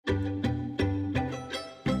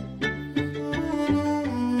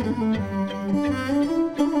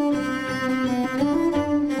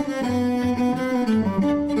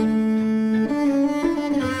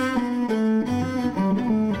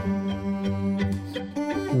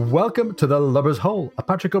Welcome to The Lubber's Hole, a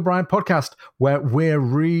Patrick O'Brian podcast where we're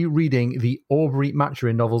rereading the Aubrey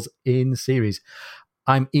Maturin novels in series.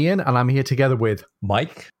 I'm Ian, and I'm here together with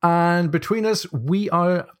Mike. And between us, we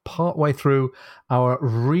are partway through our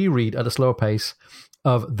reread at a slower pace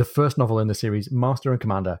of the first novel in the series, Master and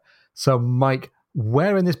Commander. So, Mike,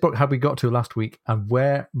 where in this book have we got to last week, and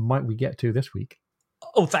where might we get to this week?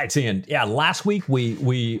 Oh, thanks, Ian. Yeah, last week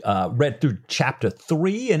we read through chapter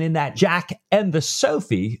 3, and in that, Jack and the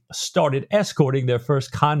Sophie started escorting their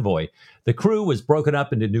first convoy. The crew was broken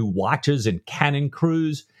up into new watches and cannon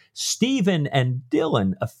crews. Stephen and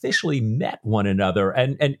Dylan officially met one another,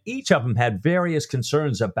 and each of them had various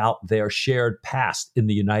concerns about their shared past in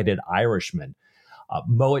the United Irishmen.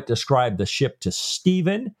 Mowat described the ship to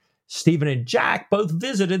Stephen. Stephen and Jack both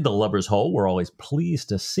visited the Lubber's Hole. We're always pleased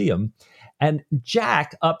to see them. And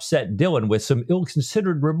Jack upset Dylan with some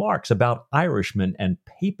ill-considered remarks about Irishmen and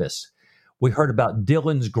papists. We heard about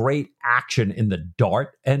Dylan's great action in the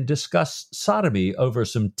Dart and discussed sodomy over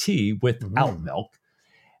some tea without milk.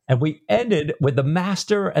 And we ended with the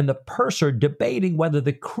master and the purser debating whether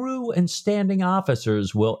the crew and standing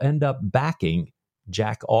officers will end up backing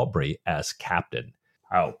Jack Aubrey as captain.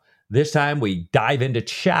 Oh, this time we dive into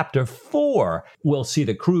chapter 4. We'll see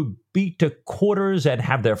the crew beat to quarters and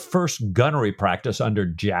have their first gunnery practice under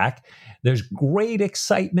Jack. There's great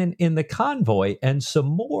excitement in the convoy and some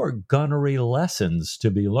more gunnery lessons to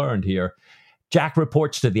be learned here. Jack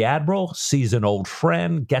reports to the Admiral, sees an old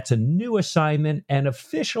friend, gets a new assignment, and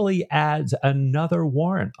officially adds another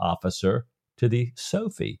warrant officer to the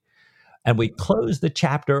Sophie. And we close the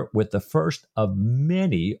chapter with the first of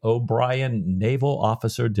many O'Brien naval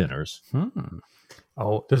officer dinners.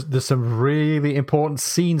 Oh, there's some really important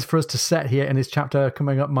scenes for us to set here in this chapter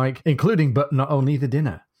coming up, Mike, including, but not only, the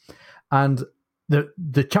dinner. And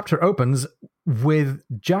the chapter opens with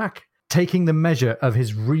Jack taking the measure of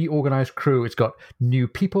his reorganized crew. It's got new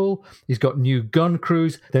people, he's got new gun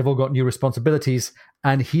crews, they've all got new responsibilities,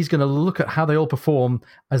 and he's going to look at how they all perform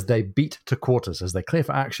as they beat to quarters, as they clear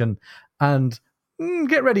for action, and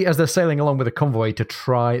get ready as they're sailing along with a convoy to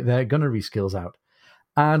try their gunnery skills out.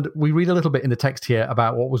 And we read a little bit in the text here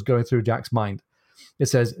about what was going through Jack's mind. It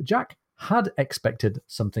says, Jack had expected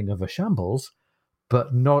something of a shambles,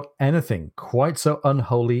 but not anything quite so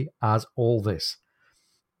unholy as all this.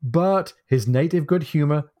 But his native good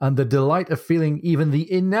humor and the delight of feeling even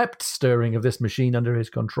the inept stirring of this machine under his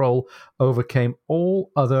control overcame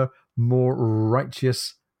all other more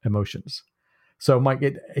righteous emotions. So, Mike,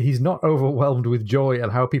 he's not overwhelmed with joy at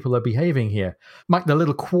how people are behaving here. Mike, the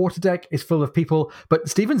little quarterdeck is full of people, but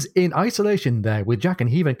Stephen's in isolation there with Jack, and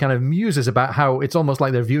he even kind of muses about how it's almost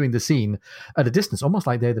like they're viewing the scene at a distance, almost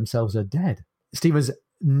like they themselves are dead. Stephen's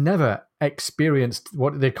never experienced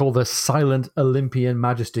what they call the silent Olympian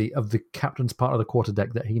majesty of the captain's part of the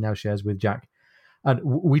quarterdeck that he now shares with Jack. And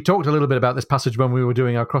we talked a little bit about this passage when we were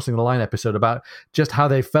doing our Crossing the Line episode about just how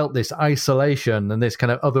they felt this isolation and this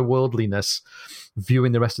kind of otherworldliness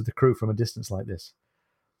viewing the rest of the crew from a distance like this.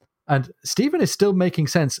 And Stephen is still making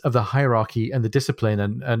sense of the hierarchy and the discipline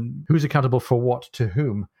and who's accountable for what to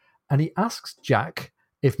whom. And he asks Jack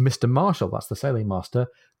if Mr. Marshall, that's the sailing master,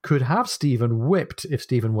 could have Stephen whipped if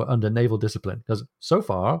Stephen were under naval discipline. Because so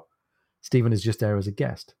far, Stephen is just there as a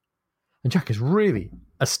guest. And Jack is really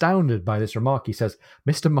astounded by this remark. He says,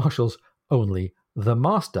 Mr. Marshall's only the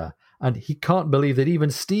master. And he can't believe that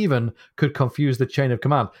even Stephen could confuse the chain of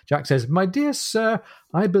command. Jack says, my dear sir,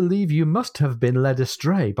 I believe you must have been led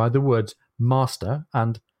astray by the words master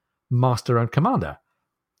and commander.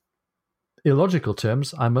 Illogical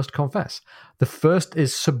terms, I must confess. The first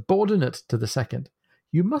is subordinate to the second.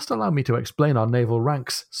 You must allow me to explain our naval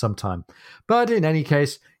ranks sometime. But in any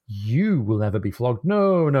case, you will never be flogged.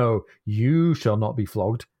 No, you shall not be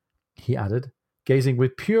flogged, he added, gazing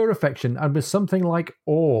with pure affection and with something like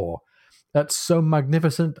awe at so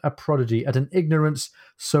magnificent a prodigy, at an ignorance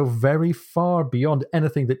so very far beyond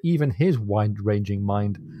anything that even his wide-ranging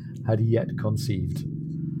mind had yet conceived.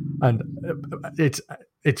 And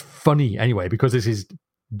it's funny anyway, because this is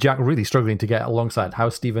Jack really struggling to get alongside how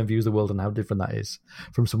Stephen views the world and how different that is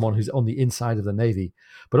from someone who's on the inside of the Navy.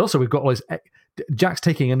 But also we've got all this, Jack's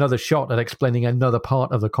taking another shot at explaining another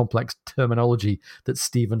part of the complex terminology that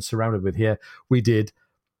Stephen's surrounded with here. We did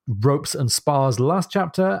ropes and spars last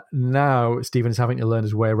chapter. Now Stephen is having to learn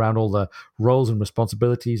his way around all the roles and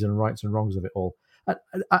responsibilities and rights and wrongs of it all.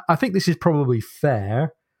 I think this is probably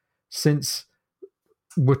fair, since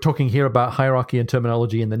we're talking here about hierarchy and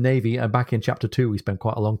terminology in the Navy, and back in chapter 2 we spent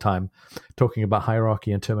quite a long time talking about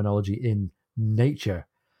hierarchy and terminology in nature.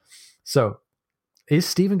 So is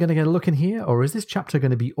Stephen going to get a look in here, or is this chapter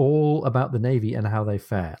going to be all about the Navy and how they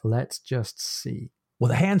fare? Let's just see. Well,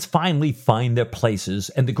 the hands finally find their places,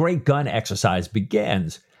 and the great gun exercise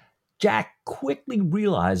begins. Jack quickly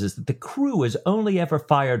realizes that the crew has only ever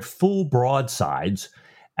fired full broadsides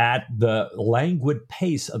at the languid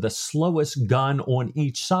pace of the slowest gun on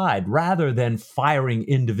each side, rather than firing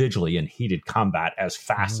individually in heated combat as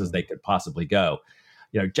fast as they could possibly go.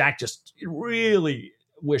 Jack just really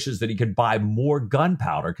wishes that he could buy more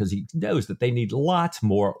gunpowder because he knows that they need lots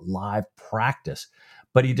more live practice.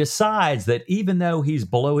 But he decides that even though he's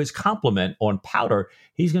below his complement on powder,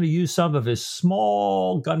 he's going to use some of his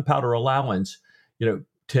small gunpowder allowance,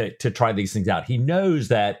 to try these things out. He knows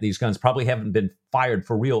that these guns probably haven't been fired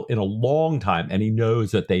for real in a long time, and he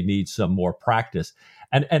knows that they need some more practice.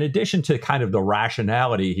 And in addition to kind of the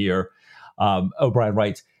rationality here, O'Brien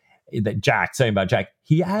writes that saying about Jack,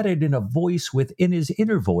 he added in a voice within his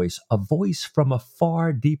inner voice, a voice from a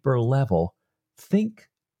far deeper level. Think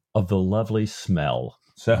of the lovely smell.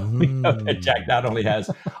 So Jack not only has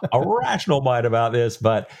a rational mind about this,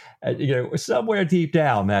 but somewhere deep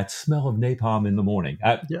down, that smell of napalm in the morning.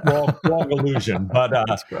 Wrong illusion, but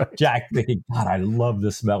Jack thinking, God, I love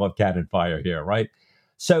the smell of cannon fire here, right?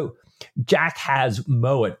 So Jack has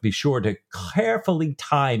Mowat be sure to carefully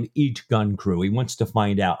time each gun crew. He wants to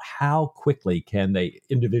find out how quickly can they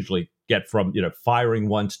individually get from firing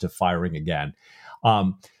once to firing again.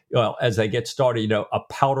 Well, as they get started, a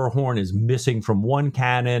powder horn is missing from one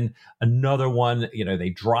cannon. Another one, they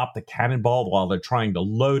drop the cannonball while they're trying to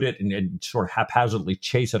load it and sort of haphazardly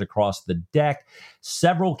chase it across the deck.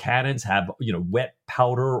 Several cannons have, wet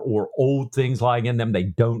powder or old things lying in them. They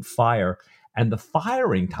don't fire. And the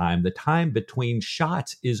firing time, the time between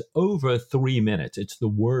shots, is over 3 minutes. It's the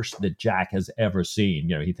worst that Jack has ever seen.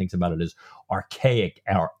 He thinks about it as archaic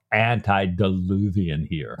or antediluvian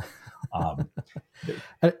here.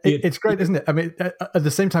 It's great, isn't it? I mean, at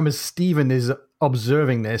the same time as Stephen is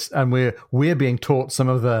observing this, and we're being taught some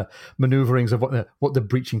of the maneuverings of what the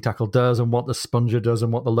breaching tackle does, and what the sponger does,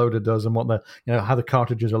 and what the loader does, and what the how the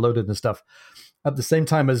cartridges are loaded and stuff. At the same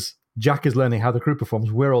time as Jack is learning how the crew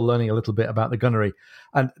performs, we're all learning a little bit about the gunnery.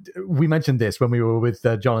 And we mentioned this when we were with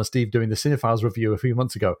John and Steve doing the Cinephiles review a few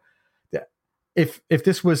months ago.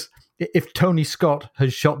 If Tony Scott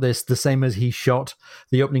has shot this the same as he shot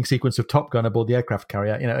the opening sequence of Top Gun aboard the aircraft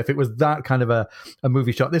carrier, if it was that kind of a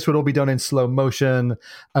movie shot, this would all be done in slow motion,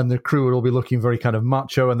 and the crew would all be looking very kind of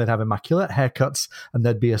macho, and they'd have immaculate haircuts, and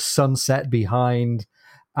there'd be a sunset behind,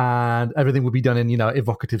 and everything would be done in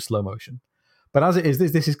evocative slow motion. But as it is,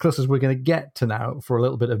 this is close as we're going to get to now for a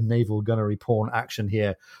little bit of naval gunnery porn action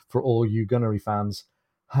here for all you gunnery fans.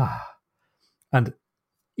 And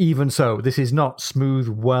even so, this is not smooth,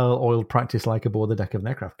 well-oiled practice like aboard the deck of an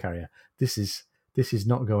aircraft carrier. This is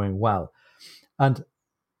not going well. And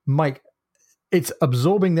Mike, it's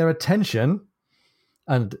absorbing their attention,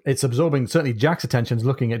 and it's absorbing certainly Jack's attention,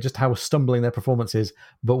 looking at just how stumbling their performance is.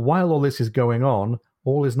 But while all this is going on,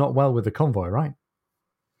 all is not well with the convoy, right?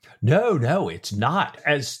 No, it's not.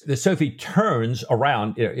 As the Sophie turns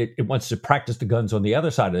around, it wants to practice the guns on the other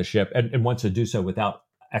side of the ship and wants to do so without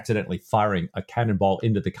accidentally firing a cannonball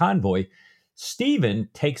into the convoy. Stephen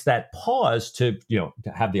takes that pause to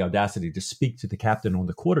have the audacity to speak to the captain on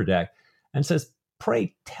the quarterdeck and says,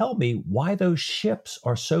 "Pray tell me why those ships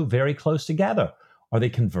are so very close together. Are they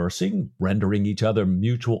conversing, rendering each other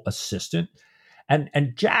mutual assistance?"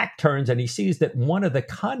 And Jack turns and he sees that one of the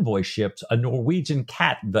convoy ships, a Norwegian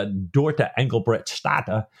cat, the Dorte Engelbrett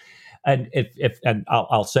Stata, and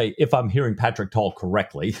I'll say, if I'm hearing Patrick Tall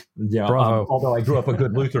correctly, although I grew up a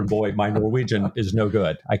good Lutheran boy, my Norwegian is no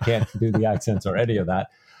good. I can't do the accents or any of that.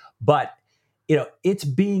 But it's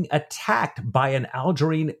being attacked by an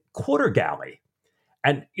Algerine quarter galley.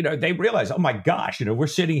 And, they realize, oh my gosh, we're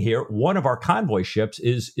sitting here. One of our convoy ships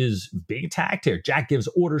is being attacked here. Jack gives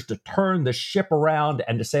orders to turn the ship around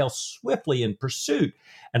and to sail swiftly in pursuit.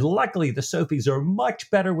 And luckily, the Sophies are much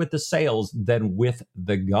better with the sails than with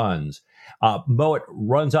the guns. Mowat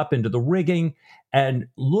runs up into the rigging and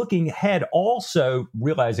looking ahead, also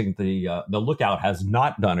realizing the lookout has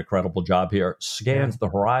not done a credible job here, scans the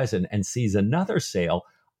horizon and sees another sail,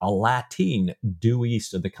 a Latine, due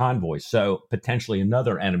east of the convoy. So potentially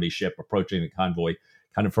another enemy ship approaching the convoy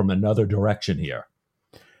kind of from another direction here.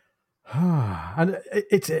 And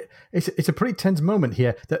it's a pretty tense moment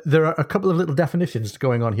here. There are a couple of little definitions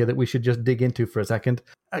going on here that we should just dig into for a second.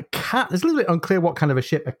 A cat, it's a little bit unclear what kind of a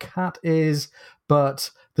ship a cat is, but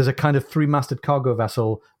there's a kind of three-masted cargo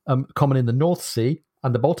vessel common in the North Sea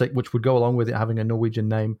and the Baltic, which would go along with it having a Norwegian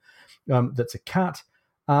name. That's a cat.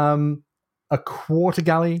 A quarter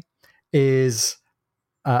galley is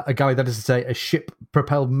A galley, that is to say, a ship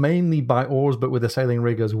propelled mainly by oars, but with a sailing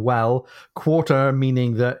rig as well. Quarter,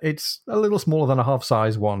 meaning that it's a little smaller than a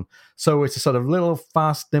half-size one. So it's a sort of little,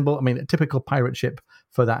 fast, nimble, a typical pirate ship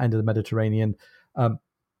for that end of the Mediterranean.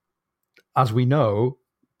 As we know,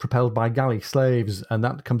 propelled by galley slaves, and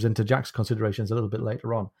that comes into Jack's considerations a little bit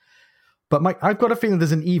later on. But Mike, I've got a feeling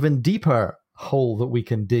there's an even deeper hole that we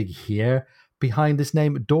can dig here behind this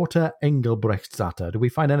name, Daughter Engelbrechtsdatter. Do we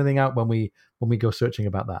find anything out when we go searching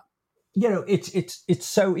about that? It's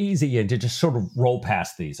so easy and to just sort of roll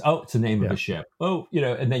past these. Oh, it's the name of a ship. Oh,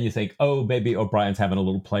 and then you think, oh, maybe O'Brien's having a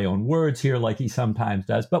little play on words here like he sometimes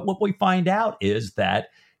does. But what we find out is that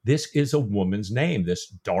this is a woman's name. This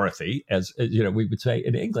Dorothy, as we would say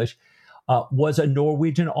in English, was a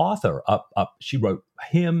Norwegian author. She wrote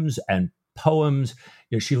hymns and poems.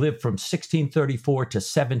 She lived from 1634 to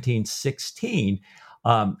 1716.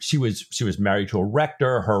 She was married to a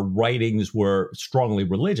rector. Her writings were strongly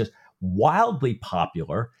religious, wildly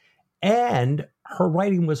popular, and her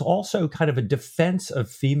writing was also kind of a defense of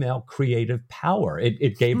female creative power.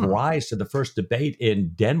 It gave rise to the first debate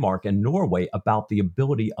in Denmark and Norway about the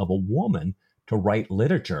ability of a woman to write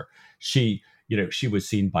literature. She was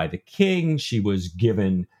seen by the king. She was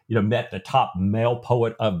given, met the top male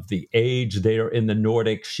poet of the age there in the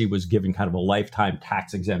Nordics. She was given kind of a lifetime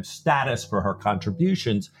tax-exempt status for her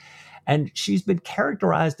contributions. And she's been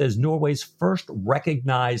characterized as Norway's first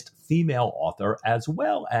recognized female author, as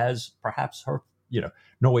well as perhaps her,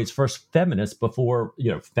 Norway's first feminist before,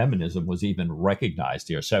 feminism was even recognized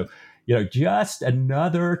here. So, just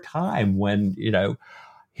another time when,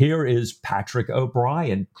 here is Patrick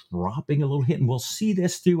O'Brian dropping a little hint. And we'll see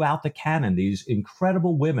this throughout the canon, these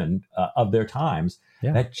incredible women of their times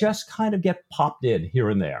that just kind of get popped in here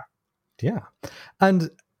and there. Yeah. And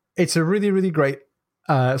it's a really, really great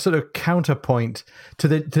sort of counterpoint to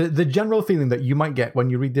the general feeling that you might get when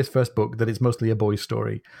you read this first book, that it's mostly a boy's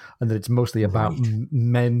story and that it's mostly about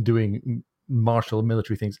men doing martial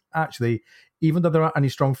military things. Actually, even though there aren't any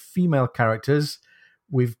strong female characters,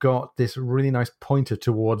 we've got this really nice pointer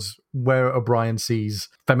towards where O'Brian sees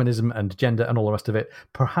feminism and gender and all the rest of it.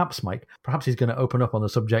 Perhaps, Mike, he's going to open up on the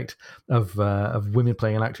subject of women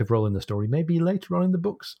playing an active role in the story. Maybe later on in the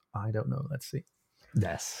books. I don't know. Let's see.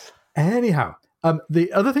 Yes. Anyhow,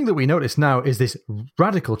 the other thing that we notice now is this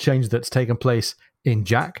radical change that's taken place in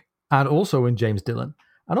Jack and also in James Dillon.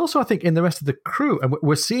 And also, I think, in the rest of the crew. And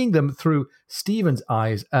we're seeing them through Stephen's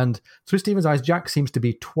eyes. And through Stephen's eyes, Jack seems to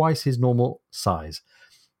be twice his normal size.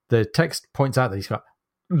 The text points out that he's got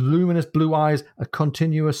luminous blue eyes, a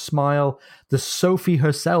continuous smile. The Sophie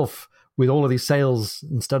herself, with all of these sails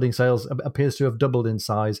and studding sails, appears to have doubled in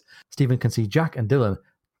size. Stephen can see Jack and Dillon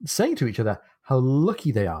saying to each other how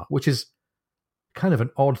lucky they are, which is kind of an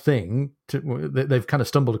odd thing. They've kind of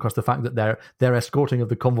stumbled across the fact that their escorting of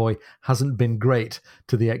the convoy hasn't been great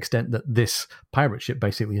to the extent that this pirate ship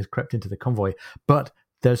basically has crept into the convoy. But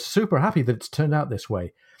they're super happy that it's turned out this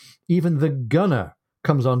way. Even the gunner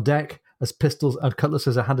comes on deck as pistols and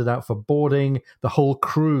cutlasses are handed out for boarding. The whole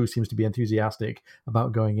crew seems to be enthusiastic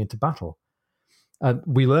about going into battle. And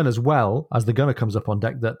we learn as well, as the gunner comes up on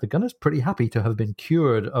deck, that the gunner's pretty happy to have been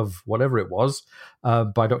cured of whatever it was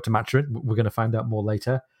by Dr. Maturin. We're going to find out more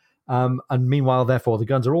later. And meanwhile, therefore, the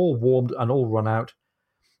guns are all warmed and all run out.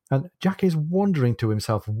 And Jack is wondering to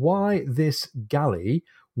himself why this galley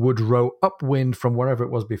would row upwind from wherever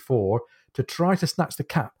it was before to try to snatch the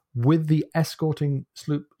cap with the escorting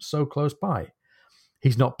sloop so close by.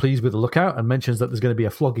 He's not pleased with the lookout and mentions that there's going to be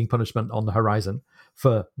a flogging punishment on the horizon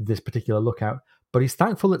for this particular lookout. But he's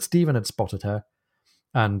thankful that Stephen had spotted her.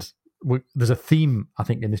 And there's a theme, I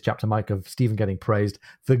think, in this chapter, Mike, of Stephen getting praised.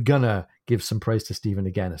 The gunner gives some praise to Stephen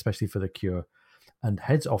again, especially for the cure, and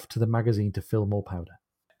heads off to the magazine to fill more powder.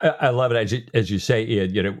 I love it. As you say,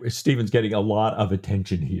 Ian, Stephen's getting a lot of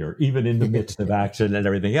attention here, even in the midst of action and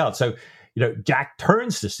everything else. So, Jack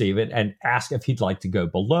turns to Stephen and asks if he'd like to go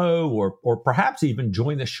below or perhaps even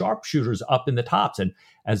join the sharpshooters up in the tops. And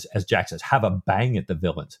as Jack says, have a bang at the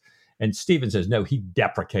villains. And Stephen says, no, he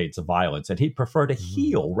deprecates violence and he'd prefer to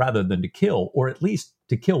heal rather than to kill, or at least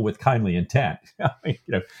to kill with kindly intent. I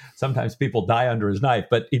mean, sometimes people die under his knife,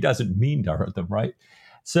 but he doesn't mean to hurt them, right?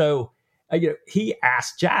 So, he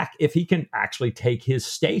asks Jack if he can actually take his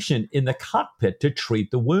station in the cockpit to treat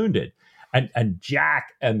the wounded. And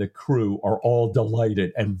Jack and the crew are all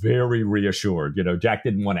delighted and very reassured. Jack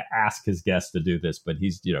didn't want to ask his guests to do this, but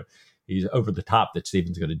he's over the top that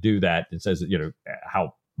Stephen's going to do that and says,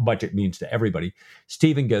 how much it means to everybody.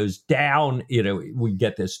 Stephen goes down, we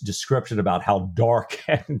get this description about how dark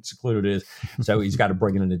and secluded it is. So he's got to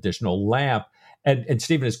bring in an additional lamp. And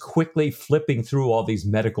Stephen is quickly flipping through all these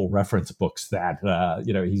medical reference books that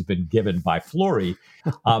he's been given by Florey,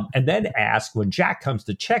 and then asks when Jack comes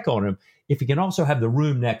to check on him if he can also have the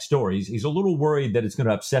room next door. He's a little worried that it's going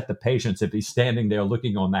to upset the patients if he's standing there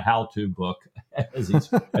looking on the how-to book as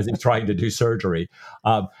he's trying to do surgery.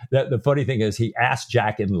 The funny thing is he asks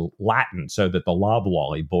Jack in Latin so that the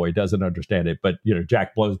loblolly boy doesn't understand it, but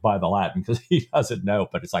Jack blows by the Latin because he doesn't know.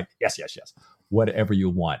 But it's like yes, whatever you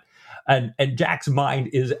want. And Jack's mind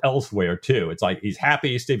is elsewhere, too. It's like he's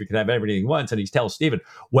happy Stephen can have everything he wants. And he tells Stephen,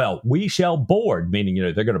 well, we shall board, meaning,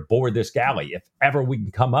 they're going to board this galley if ever we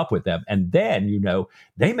can come up with them. And then,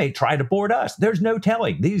 they may try to board us. There's no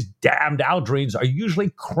telling. These damned Aldrines are usually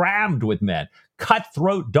crammed with men.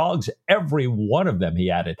 Cutthroat dogs, every one of them, he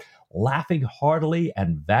added, laughing heartily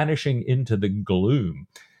and vanishing into the gloom.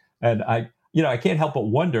 And I can't help but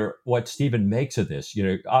wonder what Stephen makes of this.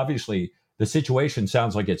 Obviously, the situation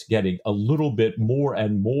sounds like it's getting a little bit more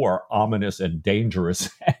and more ominous and dangerous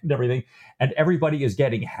and everything. And everybody is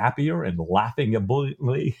getting happier and laughing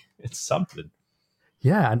abundantly. It's something.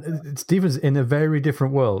 Yeah, and Stephen's in a very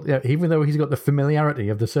different world. Yeah, even though he's got the familiarity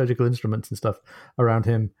of the surgical instruments and stuff around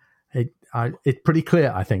him, it's pretty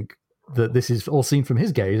clear, I think, that this is all seen from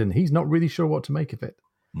his gaze, and he's not really sure what to make of it.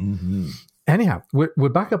 Mm-hmm. Anyhow, we're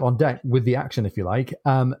back up on deck with the action, if you like.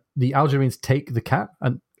 The Algerines take the cat,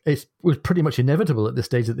 and it was pretty much inevitable at this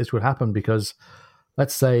stage that this would happen because,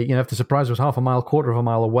 let's say, if the surprise was half a mile, quarter of a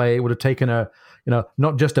mile away, it would have taken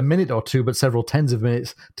not just a minute or two, but several tens of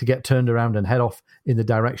minutes to get turned around and head off in the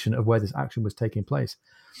direction of where this action was taking place.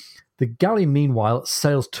 The galley, meanwhile,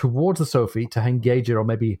 sails towards the Sophie to engage her or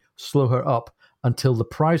maybe slow her up until the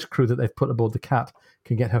prize crew that they've put aboard the cat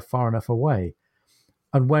can get her far enough away.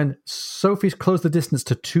 And when Sophie's closed the distance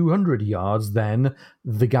to 200 yards, then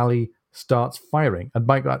the galley starts firing. And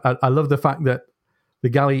Mike, I love the fact that the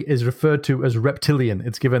galley is referred to as reptilian.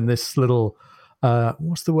 It's given this little,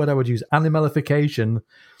 what's the word I would use? Animalification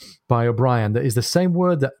by O'Brien. That is the same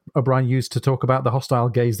word that O'Brien used to talk about the hostile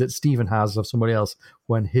gaze that Stephen has of somebody else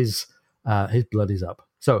when his blood is up.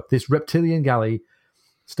 So this reptilian galley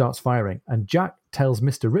starts firing. And Jack tells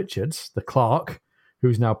Mr. Richards, the clerk,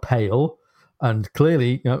 who's now pale and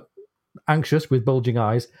clearly anxious with bulging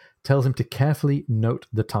eyes, tells him to carefully note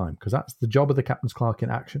the time, because that's the job of the captain's clerk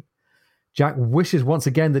in action. Jack wishes once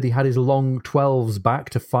again that he had his long 12s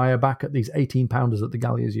back to fire back at these 18-pounders that the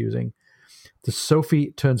galley is using. The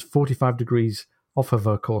Sophie turns 45 degrees off of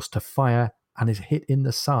her course to fire and is hit in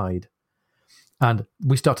the side. And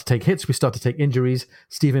we start to take hits, we start to take injuries.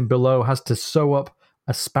 Stephen below has to sew up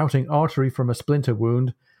a spouting artery from a splinter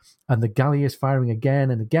wound, and the galley is firing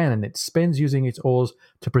again and again, and it spins using its oars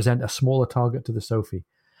to present a smaller target to the Sophie.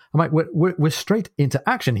 I'm like, we're straight into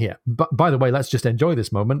action here. But by the way, let's just enjoy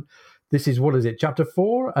this moment. This is, what is it, chapter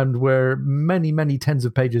 4? And we're many, many tens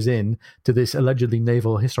of pages in to this allegedly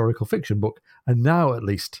naval historical fiction book. And now, at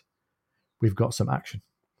least, we've got some action.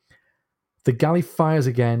 The galley fires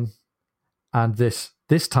again, and this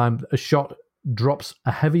time a shot drops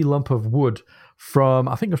a heavy lump of wood from,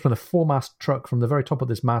 I think it was from the foremast truck, from the very top of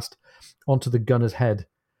this mast onto the gunner's head,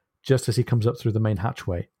 just as he comes up through the main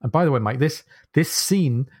hatchway. And by the way, Mike, this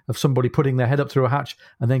scene of somebody putting their head up through a hatch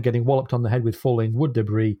and then getting walloped on the head with falling wood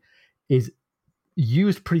debris is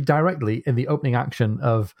used pretty directly in the opening action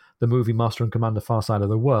of the movie Master and Commander Far Side of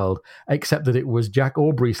the World, except that it was Jack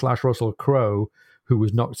Aubrey / Russell Crowe who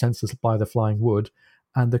was knocked senseless by the flying wood,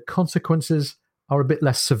 and the consequences are a bit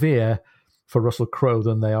less severe for Russell Crowe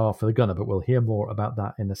than they are for the gunner, but we'll hear more about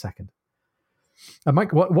that in a second. And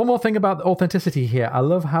Mike, one more thing about the authenticity here. I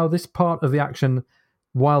love how this part of the action,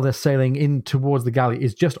 while they're sailing in towards the galley,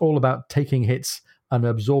 is just all about taking hits and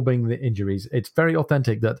absorbing the injuries. It's very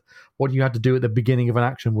authentic that what you had to do at the beginning of an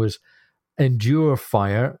action was endure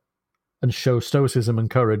fire and show stoicism and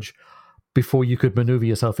courage before you could maneuver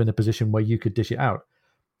yourself in a position where you could dish it out.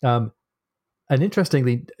 And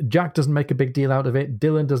interestingly, Jack doesn't make a big deal out of it.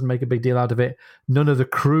 Dylan doesn't make a big deal out of it. None of the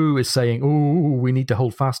crew is saying, "Ooh, we need to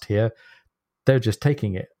hold fast here." They're just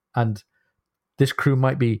taking it. And this crew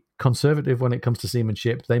might be conservative when it comes to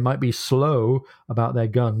seamanship. They might be slow about their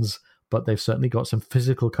guns, but they've certainly got some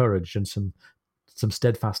physical courage and some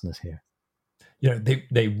steadfastness here.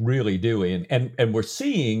 They really do. And we're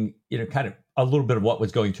seeing, kind of a little bit of what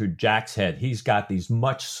was going through Jack's head. He's got these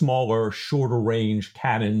much smaller, shorter range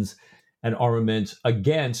cannons and armaments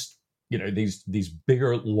against, these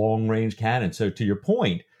bigger long range cannons. So to your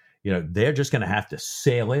point, they're just going to have to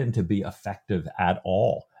sail in to be effective at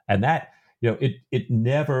all. And that, it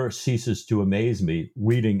never ceases to amaze me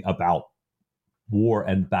reading about war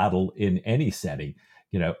and battle in any setting.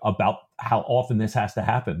 about how often this has to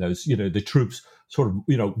happen. Those, the troops sort of,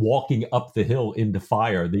 walking up the hill into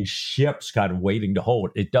fire, these ships kind of waiting to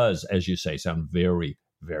hold. It does, as you say, sound very,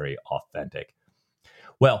 very authentic.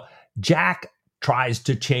 Well, Jack tries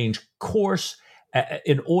to change course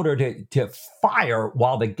in order to fire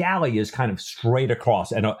while the galley is kind of straight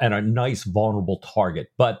across and a nice vulnerable target.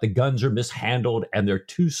 But the guns are mishandled and they're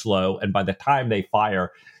too slow. And by the time they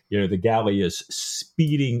fire, the galley is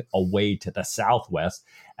speeding away to the southwest,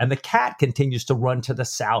 and the Cat continues to run to the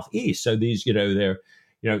southeast. So these,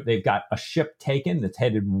 they've got a ship taken that's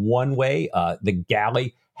headed one way, the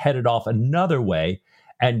galley headed off another way,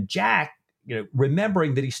 and Jack,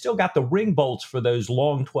 remembering that he's still got the ring bolts for those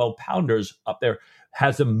long 12-pounders up there,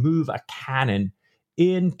 has to move a cannon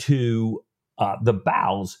into the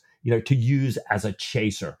bows, to use as a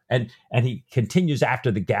chaser, and he continues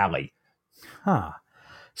after the galley.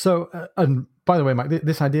 So, and by the way, Mike,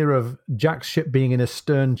 this idea of Jack's ship being in a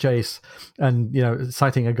stern chase and,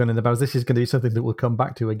 sighting a gun in the bows, this is going to be something that we'll come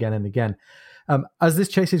back to again and again. As this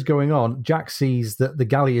chase is going on, Jack sees that the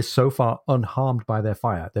galley is so far unharmed by their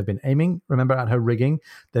fire. They've been aiming, remember, at her rigging.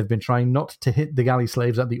 They've been trying not to hit the galley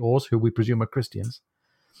slaves at the oars, who we presume are Christians.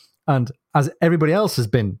 And as everybody else has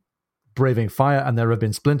been braving fire and there have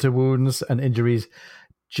been splinter wounds and injuries,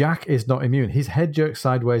 Jack is not immune. His head jerks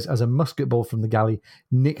sideways as a musket ball from the galley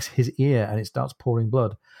nicks his ear and it starts pouring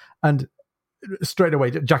blood. And straight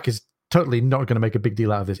away, Jack is totally not going to make a big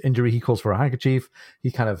deal out of this injury. He calls for a handkerchief.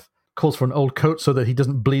 He kind of calls for an old coat so that he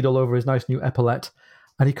doesn't bleed all over his nice new epaulette.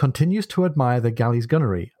 And he continues to admire the galley's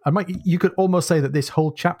gunnery. And Mike, you could almost say that this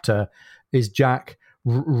whole chapter is Jack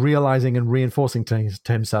realizing and reinforcing to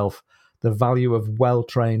himself the value of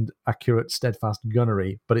well-trained, accurate, steadfast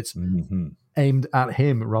gunnery, but it's aimed at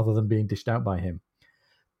him rather than being dished out by him.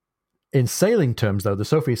 In sailing terms, though, the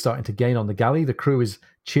Sophie is starting to gain on the galley. The crew is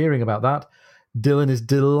cheering about that. Dylan is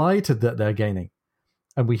delighted that they're gaining.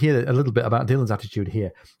 And we hear a little bit about Dylan's attitude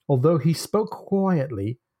here. Although he spoke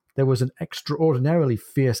quietly, there was an extraordinarily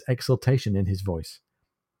fierce exultation in his voice.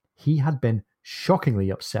 He had been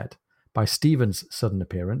shockingly upset by Stephen's sudden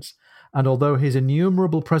appearance, and although his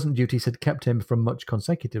innumerable present duties had kept him from much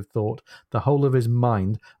consecutive thought, the whole of his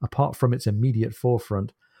mind, apart from its immediate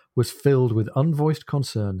forefront, was filled with unvoiced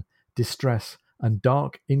concern, distress, and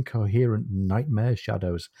dark, incoherent nightmare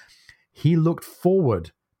shadows. He looked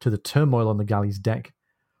forward to the turmoil on the galley's deck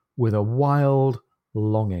with a wild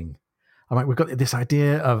longing. I mean, we've got this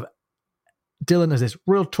idea of Dylan as this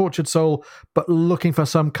real tortured soul, but looking for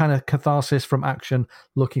some kind of catharsis from action,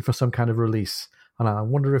 looking for some kind of release. And I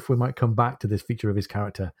wonder if we might come back to this feature of his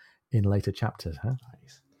character in later chapters.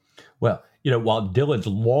 Nice. Well, while Dylan's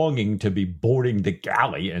longing to be boarding the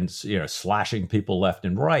galley and, slashing people left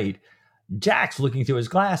and right, Jack's looking through his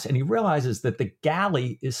glass and he realizes that the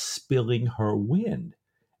galley is spilling her wind.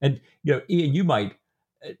 And, Ian, you might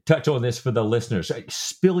touch on this for the listeners,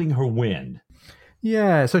 spilling her wind.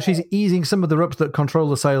 Yeah, so she's easing some of the ropes that control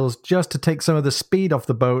the sails just to take some of the speed off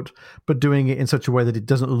the boat, but doing it in such a way that it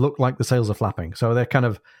doesn't look like the sails are flapping. So they're kind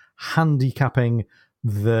of handicapping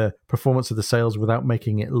the performance of the sails without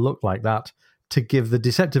making it look like that to give the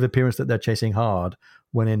deceptive appearance that they're chasing hard,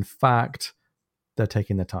 when in fact they're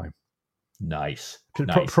taking their time. Nice.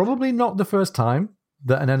 Probably not the first time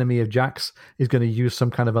that an enemy of Jack's is going to use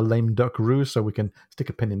some kind of a lame duck ruse, so we can stick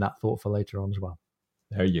a pin in that thought for later on as well.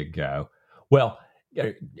 There you go. Well,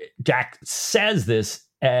 Jack says this,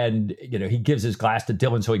 and he gives his glass to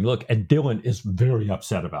Dylan so he can look, and Dylan is very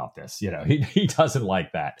upset about this. He doesn't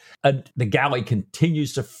like that. And the galley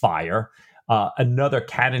continues to fire. Another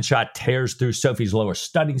cannon shot tears through Sophie's lower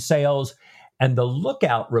studding sails, and the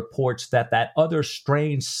lookout reports that other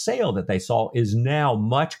strange sail that they saw is now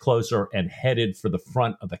much closer and headed for the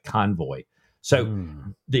front of the convoy. So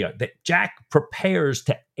Jack prepares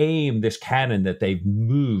to aim this cannon that they've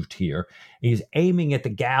moved here. He's aiming at the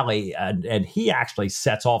galley, and he actually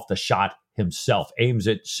sets off the shot himself, aims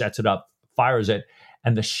it, sets it up, fires it,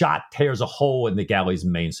 and the shot tears a hole in the galley's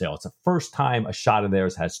mainsail. It's the first time a shot of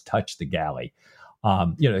theirs has touched the galley.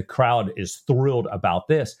 The crowd is thrilled about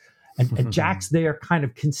this. And Jack's there kind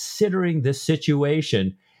of considering this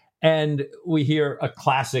situation, and we hear a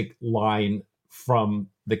classic line from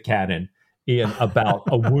the cannon, Ian, about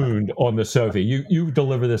a wound on the Sophie. You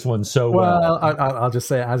deliver this one so well. Well, I'll just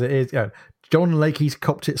say it as it is. John Lakey's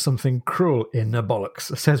copped it something cruel in the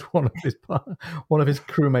bollocks, says one of his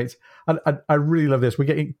crewmates. And I really love this. We're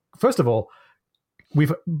getting, first of all,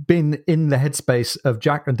 we've been in the headspace of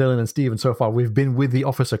Jack and Dylan and Stephen so far. We've been with the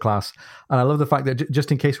officer class. And I love the fact that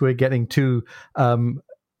just in case we're getting too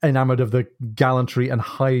enamored of the gallantry and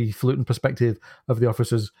highfalutin perspective of the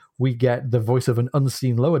officers, we get the voice of an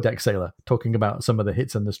unseen lower deck sailor talking about some of the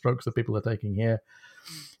hits and the strokes that people are taking here.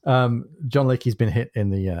 John Lakey's been hit in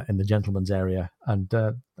the gentleman's area, and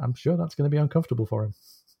I'm sure that's going to be uncomfortable for him.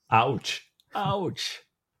 Ouch.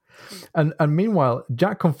 And meanwhile,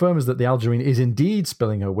 Jack confirms that the Algerine is indeed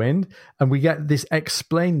spilling her wind, and we get this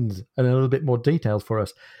explained in a little bit more detailed for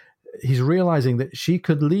us. He's realizing that she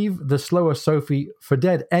could leave the slower Sophie for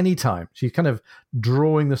dead anytime. She's kind of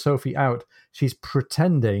drawing the Sophie out. She's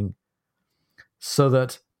pretending so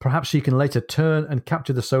that perhaps she can later turn and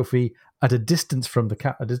capture the Sophie at a distance from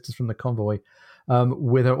the convoy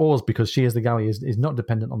with her oars, because she, as the galley, is not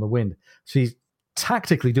dependent on the wind. She's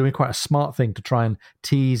tactically doing quite a smart thing to try and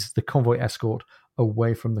tease the convoy escort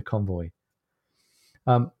away from the convoy.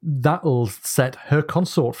 That'll set her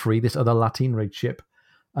consort free, this other Latin-rigged ship,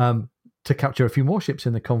 to capture a few more ships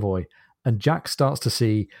in the convoy. And Jack starts to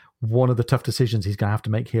see one of the tough decisions he's going to have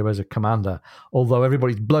to make here as a commander. Although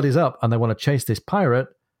everybody's blood is up and they want to chase this pirate,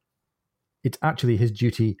 it's actually his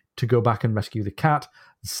duty to go back and rescue the cat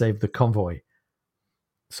and save the convoy.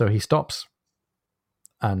 So he stops,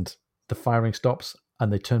 and the firing stops,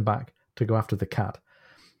 and they turn back to go after the cat.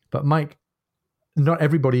 But Mike, not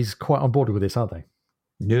everybody's quite on board with this, are they?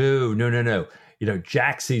 No.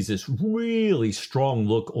 Jack sees this really strong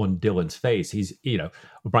look on Dylan's face. He's,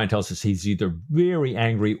 O'Brien tells us he's either very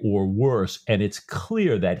angry or worse, and it's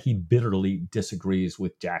clear that he bitterly disagrees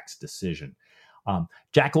with Jack's decision.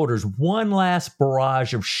 Jack orders one last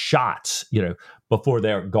barrage of shots, before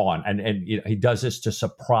they're gone, and he does this to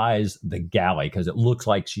surprise the galley, because it looks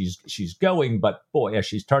like she's going, but boy, as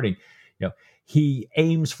she's turning, he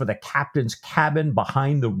aims for the captain's cabin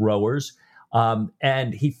behind the rowers.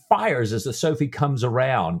 And he fires as the Sophie comes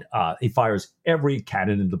around. He fires every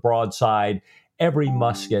cannon in the broadside, every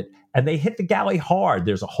musket, and they hit the galley hard.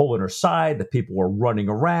 There's a hole in her side. The people are running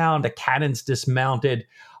around. The cannon's dismounted.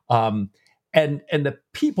 And the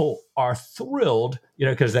people are thrilled,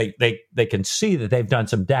 because they can see that they've done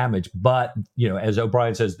some damage. But, as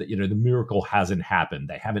O'Brien says, that, the miracle hasn't happened.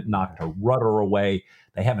 They haven't knocked her rudder away.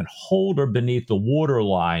 They haven't hauled her beneath the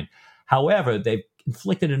waterline. However, they've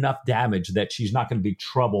inflicted enough damage that she's not going to be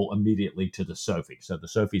trouble immediately to the Sophie. So the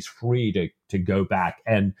Sophie's free to go back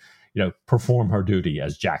and, perform her duty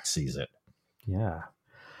as Jack sees it. Yeah.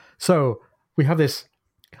 So we have this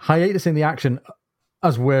hiatus in the action,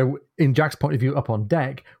 as we're, in Jack's point of view, up on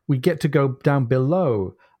deck. We get to go down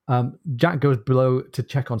below. Jack goes below to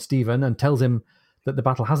check on Stephen and tells him that the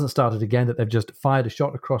battle hasn't started again, that they've just fired a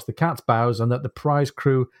shot across the cat's bows, and that the prize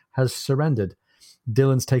crew has surrendered.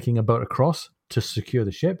 Dylan's taking a boat across to secure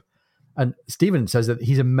the ship, and Stephen says that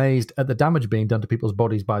he's amazed at the damage being done to people's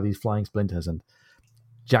bodies by these flying splinters. And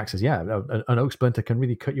Jack says, yeah, an oak splinter can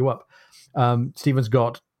really cut you up. Stephen's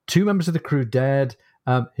got 2 members of the crew dead.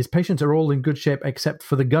 His patients are all in good shape except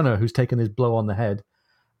for the gunner, who's taken his blow on the head.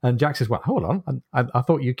 And Jack says, well, hold on, I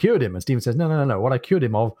thought you cured him. And Stephen says, no. What I cured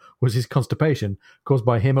him of was his constipation, caused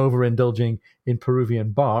by him overindulging in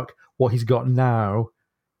Peruvian bark. What he's got now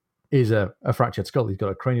is a fractured skull. He's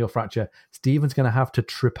got a cranial fracture. Stephen's going to have to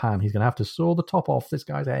trepan. He's going to have to saw the top off this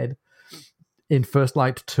guy's head in first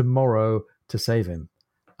light tomorrow to save him.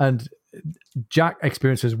 And Jack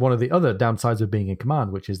experiences one of the other downsides of being in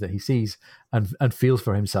command, which is that he sees and feels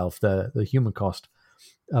for himself the human cost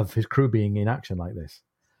of his crew being in action like this.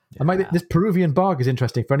 Yeah. And Mike, this Peruvian bark is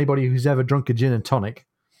interesting for anybody who's ever drunk a gin and tonic.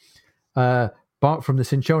 Bark from the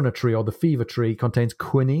cinchona tree or the fever tree contains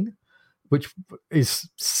quinine, which is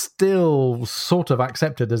still sort of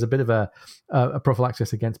accepted as a bit of a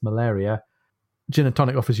prophylaxis against malaria. Gin and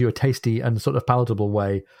tonic offers you a tasty and sort of palatable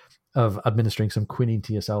way of administering some quinine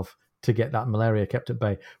to yourself to get that malaria kept at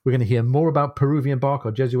bay. We're going to hear more about Peruvian bark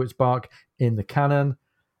or Jesuits bark in the canon.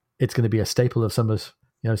 It's going to be a staple of some of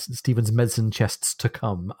Stephen's medicine chests to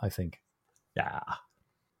come, I think. Yeah.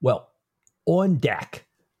 Well, on deck,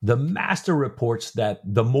 the master reports that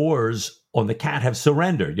the Moors on the cat have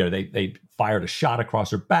surrendered. They fired a shot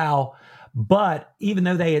across her bow, but even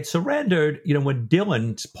though they had surrendered, when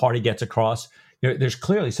Dylan's party gets across, there's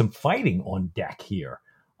clearly some fighting on deck here.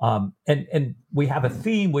 And we have a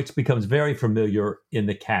theme which becomes very familiar in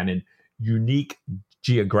the canon: unique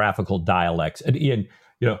geographical dialects. And Ian,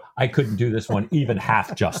 I couldn't do this one even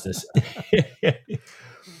half justice.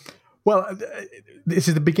 Well, this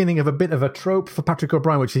is the beginning of a bit of a trope for Patrick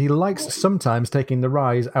O'Brien, which he likes sometimes taking the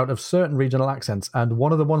rise out of certain regional accents. And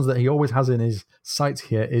one of the ones that he always has in his sights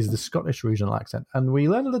here is the Scottish regional accent. And we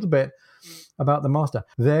learn a little bit about the master.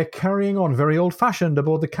 They're carrying on very old-fashioned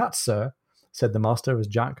aboard the cat, sir, said the master as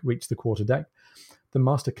Jack reached the quarterdeck. The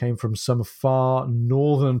master came from some far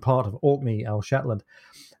northern part of Orkney, El Shetland.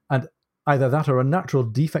 and either that or a natural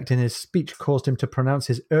defect in his speech caused him to pronounce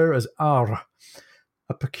his as R,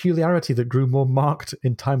 a peculiarity that grew more marked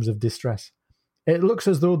in times of distress. It looks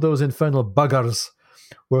as though those infernal buggers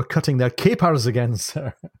were cutting their capers again,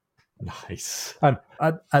 sir. Nice. And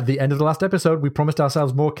at the end of the last episode, we promised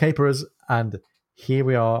ourselves more capers, and here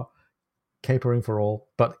we are, capering for all,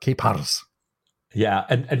 but capers. Yeah,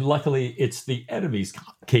 and luckily it's the enemy's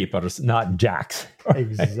capers, not Jack's.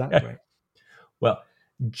 Exactly. Well,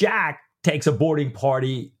 Jack takes a boarding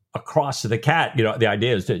party across to the Cat. The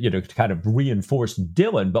idea is to kind of reinforce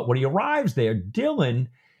Dylan. But when he arrives there, Dylan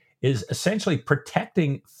is essentially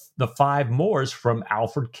protecting the 5 Moors from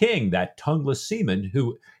Alfred King, that tongueless seaman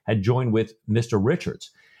who had joined with Mr.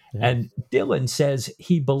 Richards. Yeah. And Dylan says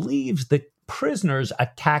he believes the prisoners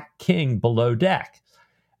attacked King below deck.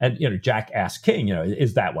 And, Jack asks King,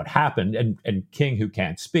 is that what happened? And King, who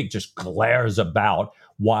can't speak, just glares about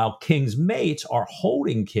while King's mates are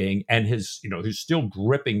holding King and his, who's still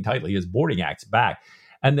gripping tightly his boarding axe back.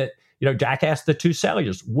 And that, Jack asked the 2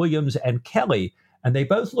 sailors, Williams and Kelly, and they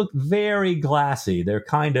both look very glassy. They're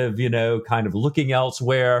kind of looking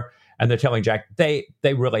elsewhere. And they're telling Jack they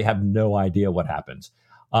really have no idea what happens.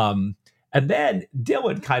 And then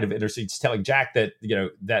Dylan kind of intercedes, telling Jack that,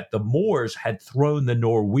 that the Moors had thrown the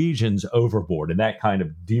Norwegians overboard. And that kind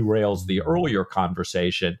of derails the earlier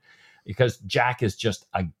conversation because Jack is just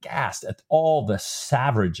aghast at all the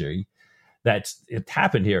savagery that's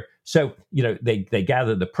happened here. So, they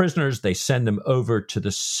gather the prisoners, they send them over to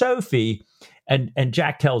the Sophie, and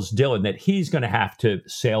Jack tells Dylan that he's going to have to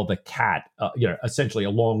sail the Cat, essentially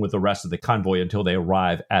along with the rest of the convoy until they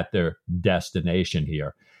arrive at their destination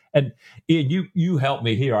here. And Ian, you help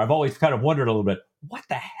me here. I've always kind of wondered a little bit, what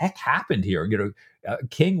the heck happened here?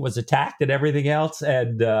 King was attacked and everything else.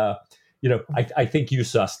 And, I think you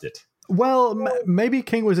sussed it. Well, maybe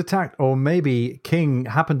King was attacked, or maybe King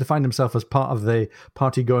happened to find himself as part of the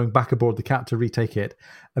party going back aboard the Cat to retake it.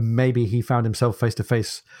 And maybe he found himself face to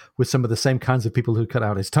face with some of the same kinds of people who cut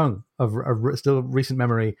out his tongue of still recent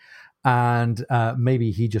memory. And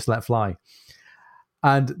maybe he just let fly.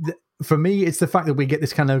 And for me, it's the fact that we get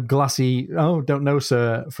this kind of glassy, don't know,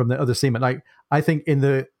 sir, from the other seamen. Like, I think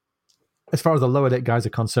as far as the lower deck guys are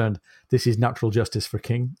concerned, this is natural justice for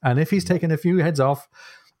King. And if he's taken a few heads off,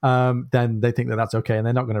 then they think that that's okay, and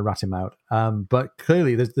they're not going to rat him out. But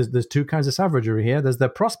clearly, there's 2 kinds of savagery here. There's the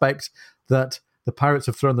prospect that the pirates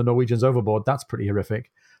have thrown the Norwegians overboard. That's pretty horrific.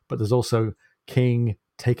 But there's also King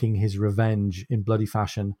taking his revenge in bloody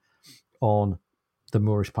fashion on the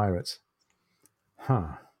Moorish pirates.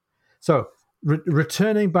 So,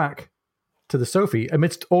 returning back to the Sophie,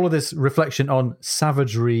 amidst all of this reflection on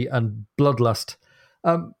savagery and bloodlust,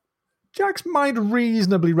 Jack's mind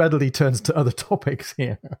reasonably readily turns to other topics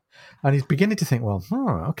here. And he's beginning to think,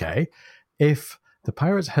 okay, if the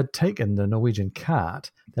pirates had taken the Norwegian Cat,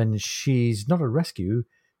 then she's not a rescue,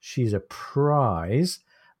 she's a prize.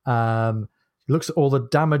 Looks at all the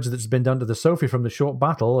damage that's been done to the Sophie from the short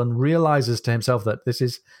battle and realizes to himself that this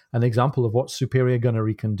is an example of what superior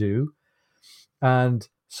gunnery can do. And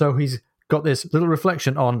so he's got this little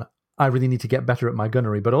reflection on, I really need to get better at my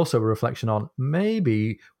gunnery, but also a reflection on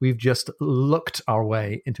maybe we've just looked our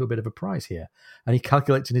way into a bit of a prize here. And he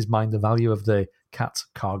calculates in his mind the value of the Cat's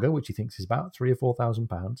cargo, which he thinks is about £3,000 or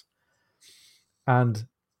 £4,000. And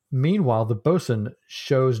meanwhile, the bosun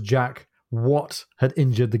shows Jack what had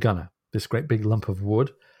injured the gunner, this great big lump of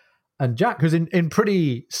wood. And Jack, who's in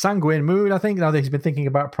pretty sanguine mood, I think, now that he's been thinking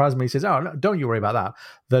about Prasma, he says, no, don't you worry about that.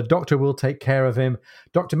 The doctor will take care of him.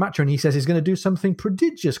 Dr. Maturin, he says, is going to do something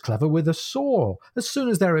prodigious clever with a saw as soon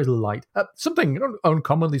as there is light. Something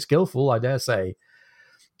uncommonly skillful, I dare say.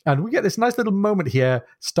 And we get this nice little moment here,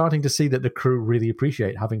 starting to see that the crew really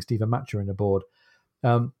appreciate having Stephen Maturin aboard.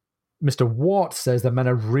 Mr. Watt says the men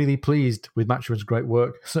are really pleased with Maturin's great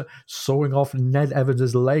work, sawing off Ned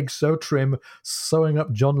Evans's legs so trim, sewing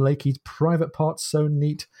up John Lakey's private parts so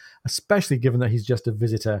neat, especially given that he's just a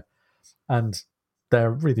visitor. And they're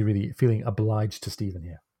really, really feeling obliged to Stephen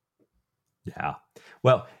here. Yeah.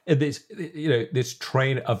 Well, this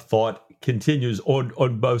train of thought continues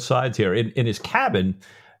on both sides here. In his cabin,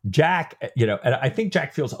 Jack, and I think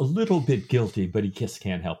Jack feels a little bit guilty, but he just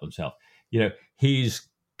can't help himself. He's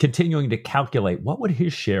continuing to calculate what would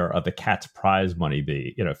his share of the Cat's prize money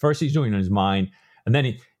be. First he's doing it in his mind, and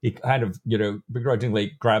then he kind of,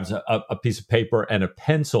 begrudgingly grabs a piece of paper and a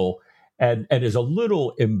pencil and is a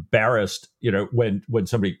little embarrassed, when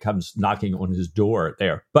somebody comes knocking on his door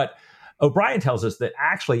there. But O'Brien tells us that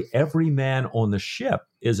actually every man on the ship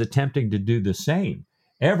is attempting to do the same.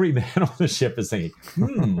 every man on the ship is thinking,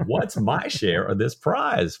 what's my share of this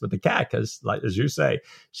prize with the cat? Because, like as you say,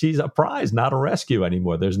 she's a prize, not a rescue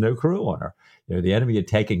anymore. There's no crew on her. The enemy had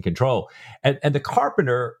taken control. And the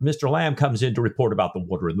carpenter, Mr. Lamb, comes in to report about the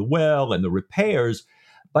water in the well and the repairs.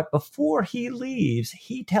 But before he leaves,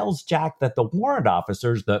 he tells Jack that the warrant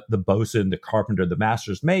officers, the bosun, the carpenter, the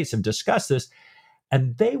master's mace, have discussed this,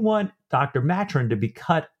 and they want Dr. Matron to be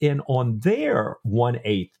cut in on their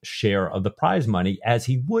 1/8 share of the prize money, as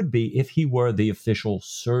he would be if he were the official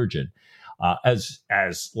surgeon. As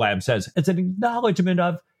Lamb says, it's an acknowledgement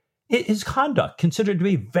of his conduct, considered to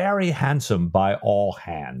be very handsome by all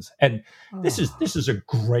hands. And this is a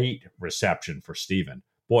great reception for Stephen.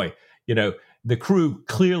 Boy, the crew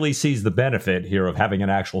clearly sees the benefit here of having an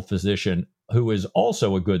actual physician who is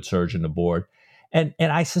also a good surgeon aboard. And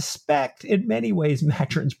I suspect in many ways,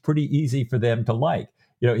 Matron's pretty easy for them to like.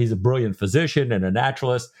 He's a brilliant physician and a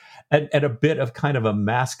naturalist and a bit of kind of a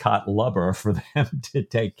mascot lover for them to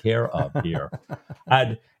take care of here.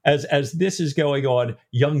 And as this is going on,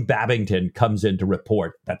 young Babington comes in to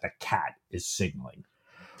report that the cat is signaling.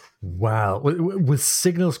 Wow. With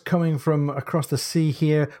signals coming from across the sea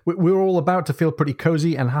here, we're all about to feel pretty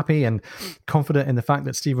cozy and happy and confident in the fact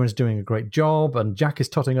that Stephen is doing a great job and Jack is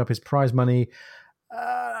totting up his prize money.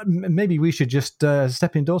 Maybe we should just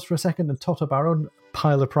step indoors for a second and tot up our own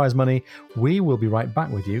pile of prize money. We will be right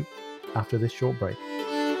back with you after this short break.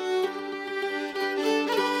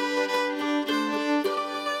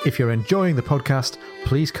 If you're enjoying the podcast,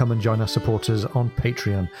 please come and join our supporters on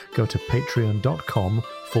Patreon. Go to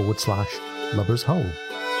patreon.com/lubbershole.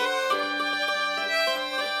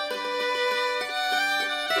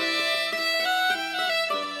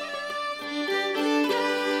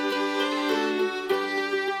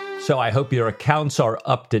 So I hope your accounts are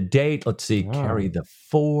up to date. Let's see, carry the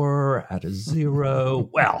 4 out of 0.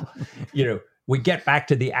 Well, we get back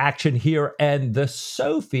to the action here, and the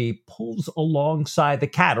Sophie pulls alongside the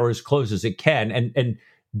cat, or as close as it can, and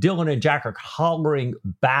Dylan and Jack are hollering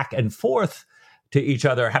back and forth to each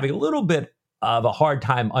other, having a little bit of a hard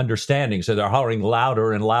time understanding. So they're hollering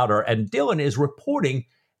louder and louder, and Dylan is reporting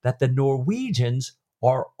that the Norwegians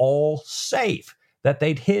are all safe, that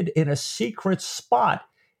they'd hid in a secret spot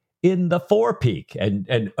in the forepeak.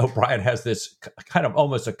 And O'Brien has this kind of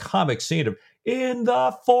almost a comic scene of, in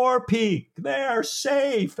the forepeak, they're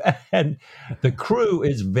safe. And the crew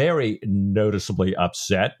is very noticeably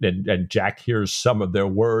upset. And Jack hears some of their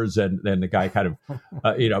words, and the guy kind of,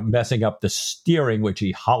 messing up the steering, which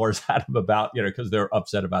he hollers at him about, because they're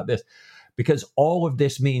upset about this. Because all of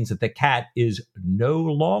this means that the cat is no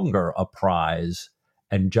longer a prize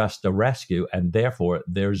and just a rescue, and therefore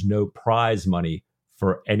there's no prize money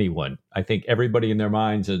for anyone. I think everybody in their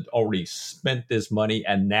minds has already spent this money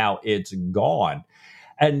and now it's gone.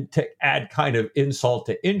 And to add kind of insult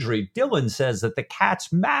to injury, Dylan says that the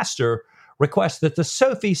cat's master requests that the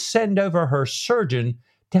Sophie send over her surgeon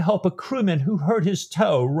to help a crewman who hurt his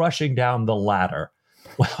toe rushing down the ladder.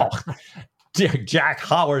 Well, Jack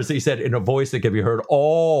hollers, he said, in a voice that can be heard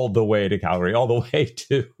all the way to Calgary, all the way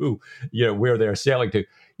to where they're sailing to.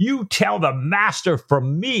 "You tell the master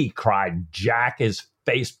from me," cried Jack, his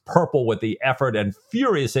face purple with the effort and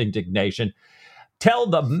furious indignation. "Tell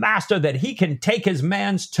the master that he can take his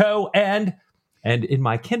man's toe and in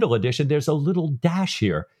my Kindle edition, there's a little dash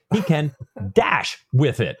here. He can dash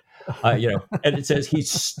with it." And it says he's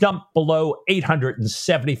stumped below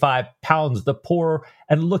 875 pounds, the poor,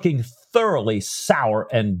 and looking thoroughly sour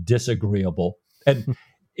and disagreeable. And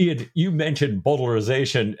Ian, you mentioned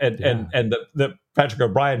bowdlerization and the Patrick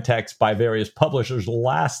O'Brien text by various publishers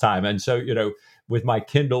last time. And so, with my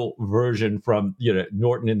Kindle version from,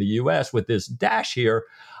 Norton in the US with this dash here,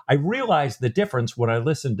 I realized the difference when I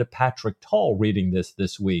listened to Patrick Tull reading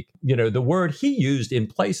this week. The word he used in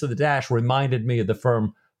place of the dash reminded me of the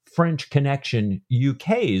firm French Connection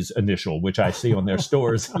UK's initial, which I see on their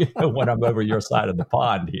stores when I'm over your side of the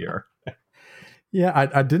pond here. Yeah,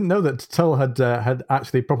 I didn't know that Tull had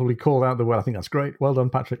actually properly called out the word. I think that's great. Well done,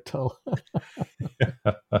 Patrick Tull.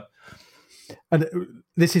 And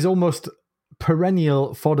this is almost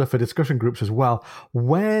perennial fodder for discussion groups as well.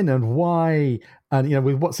 When and why and,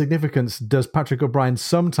 with what significance does Patrick O'Brien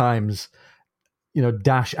sometimes,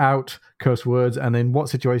 dash out curse words, and in what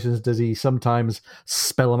situations does he sometimes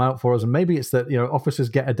spell them out for us? And maybe it's that, officers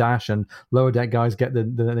get a dash and lower deck guys get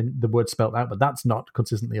the word spelled out, but that's not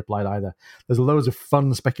consistently applied either. There's loads of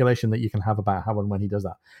fun speculation that you can have about how and when he does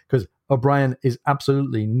that, because O'Brien is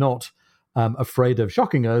absolutely not afraid of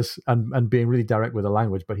shocking us and being really direct with the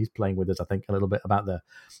language, but he's playing with us, I think, a little bit about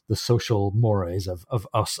the social mores of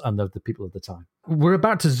us and of the people of the time. We're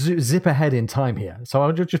about to zip ahead in time here. So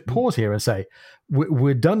I'll just pause here and say,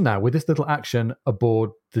 we're done now with this little action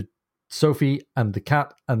aboard the Sophie and the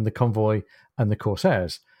Cat and the convoy and the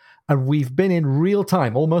Corsairs. And we've been in real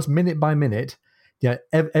time, almost minute by minute,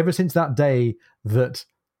 ever since that day that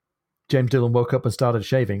James Dillon woke up and started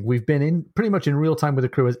shaving. We've been in pretty much in real time with the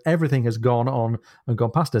crew as everything has gone on and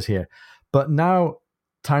gone past us here. But now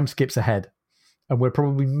time skips ahead, and we're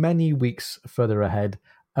probably many weeks further ahead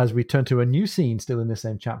as we turn to a new scene still in the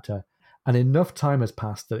same chapter. And enough time has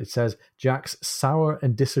passed that it says Jack's sour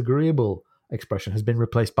and disagreeable expression has been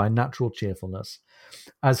replaced by natural cheerfulness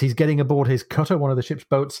as he's getting aboard his cutter, one of the ship's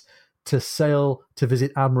boats, to sail to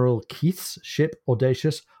visit Admiral Keith's ship,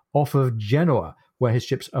 Audacious, off of Genoa, where his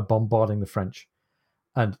ships are bombarding the French.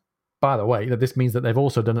 And by the way, this means that they've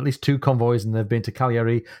also done at least 2 convoys, and they've been to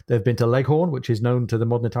Cagliari, they've been to Leghorn, which is known to the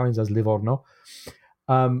modern Italians as Livorno.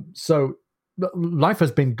 So life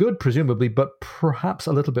has been good, presumably, but perhaps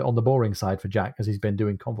a little bit on the boring side for Jack as he's been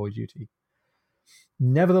doing convoy duty.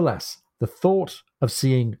 Nevertheless, the thought of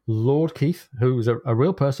seeing Lord Keith, who's a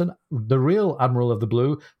real person, the real Admiral of the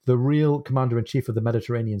Blue, the real Commander-in-Chief of the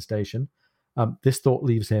Mediterranean Station, this thought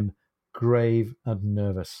leaves him grave and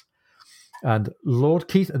nervous. And Lord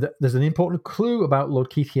Keith, there's an important clue about Lord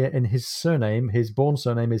Keith here in his surname. His born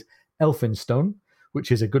surname is Elphinstone,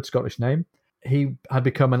 which is a good Scottish name. He had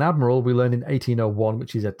become an admiral, we learn, in 1801,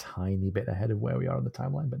 which is a tiny bit ahead of where we are on the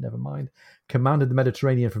timeline, but never mind. Commanded the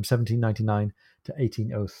Mediterranean from 1799 to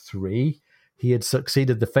 1803. He had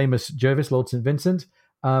succeeded the famous Jervis, Lord St. Vincent,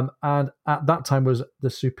 and at that time was the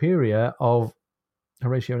superior of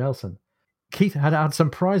Horatio Nelson. Keith had had some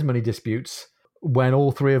prize money disputes when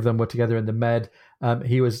all 3 of them were together in the Med.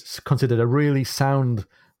 He was considered a really sound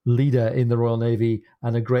leader in the Royal Navy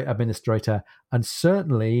and a great administrator, and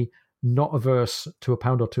certainly not averse to a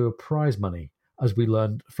pound or 2 of prize money, as we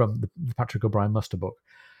learned from the Patrick O'Brien muster book.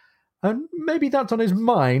 And maybe that's on his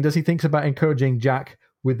mind as he thinks about encouraging Jack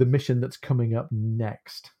with the mission that's coming up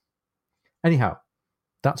next. Anyhow,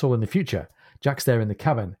 that's all in the future. Jack's there in the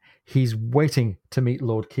cabin. He's waiting to meet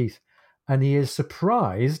Lord Keith, and he is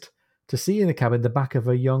surprised to see in the cabin the back of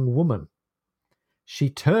a young woman. She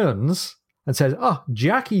turns and says, "Oh,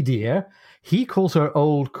 Jackie dear." He calls her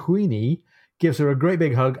old Queenie, gives her a great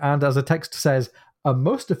big hug, and as the text says, a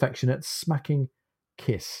most affectionate smacking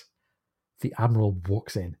kiss. The Admiral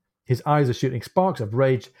walks in. His eyes are shooting sparks of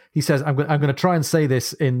rage. He says, I'm going to try and say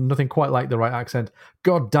this in nothing quite like the right accent.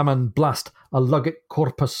 God damn and blast a lugget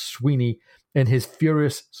corpus Sweeney, in his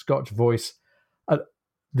furious Scotch voice.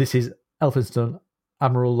 This is Elphinstone,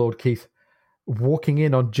 Admiral Lord Keith, walking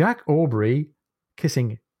in on Jack Aubrey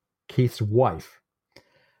kissing Keith's wife.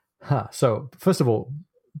 So, first of all,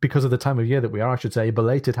 because of the time of year that we are, I should say,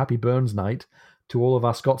 belated Happy Burns Night to all of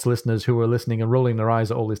our Scots listeners who are listening and rolling their eyes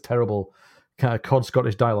at all this terrible kind of cod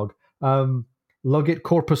Scottish dialogue. Lugget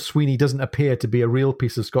corpus Sweeney doesn't appear to be a real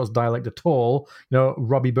piece of Scots dialect at all.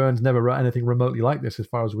 Robbie Burns never wrote anything remotely like this, as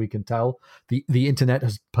far as we can tell. The internet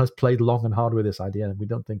has played long and hard with this idea, and we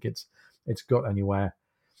don't think it's got anywhere.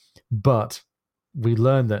 But we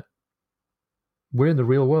learn that we're in the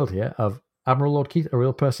real world here of Admiral Lord Keith, a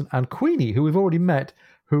real person, and Queenie, who we've already met,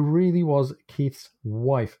 who really was Keith's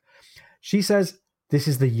wife. She says, "This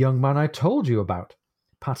is the young man I told you about,"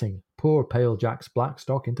 patting poor pale Jack's black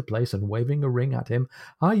stock into place and waving a ring at him.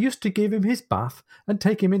 "I used to give him his bath and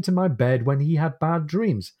take him into my bed when he had bad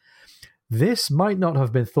dreams." This might not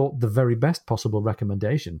have been thought the very best possible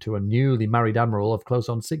recommendation to a newly married admiral of close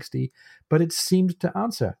on 60, but it seemed to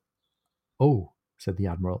answer. "Oh," said the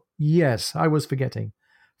Admiral, "yes, I was forgetting.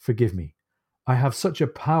 Forgive me. I have such a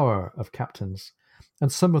power of captains,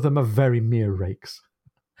 and some of them are very mere rakes."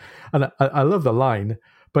 And I love the line,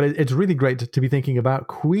 but it's really great to be thinking about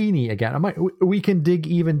Queenie again. We can dig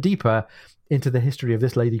even deeper into the history of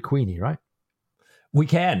this Lady Queenie, right? We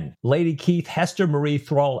can. Lady Keith Hester Marie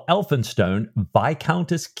Thrall Elphinstone,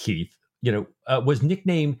 Viscountess Keith, was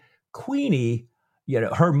nicknamed Queenie.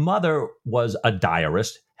 Her mother was a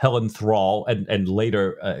diarist, Helen Thrall, and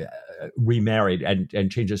later remarried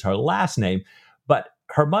and changes her last name. But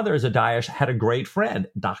her mother, as a diarist, had a great friend,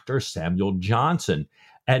 Dr. Samuel Johnson.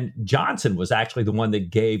 And Johnson was actually the one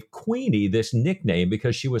that gave Queenie this nickname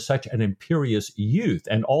because she was such an imperious youth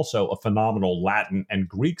and also a phenomenal Latin and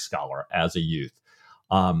Greek scholar as a youth.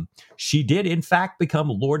 She did, in fact, become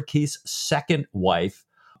Lord Keith's second wife,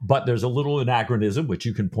 but there's a little anachronism, which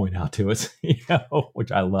you can point out to us,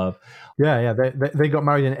 which I love. Yeah. They got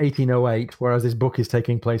married in 1808, whereas this book is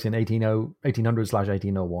taking place in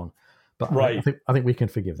 1800/1801. But right. I think we can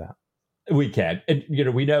forgive that. We can. And,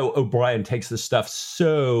 we know O'Brien takes this stuff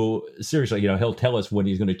so seriously. He'll tell us when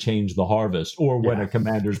he's going to change the harvest or when Yeah. a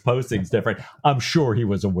commander's posting's different. I'm sure he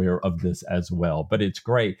was aware of this as well, but it's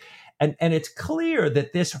great. And it's clear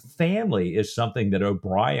that this family is something that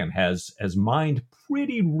O'Brien has mined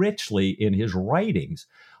pretty richly in his writings.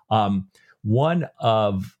 One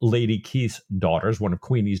of Lady Keith's daughters, one of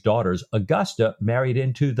Queenie's daughters, Augusta, married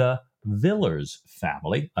into the Villers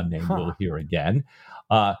family, a name we'll hear again.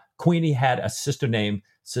 Queenie had a sister named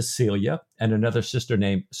Cecilia and another sister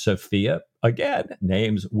named Sophia. Again,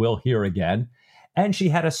 names we'll hear again. And she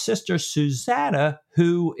had a sister, Susanna,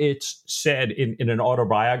 who it's said in an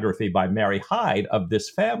autobiography by Mary Hyde of this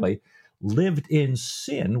family, lived in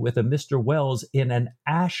sin with a Mr. Wells in an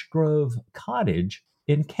Ashgrove cottage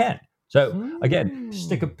in Kent. So again,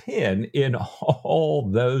 stick a pin in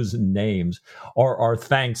all those names. Our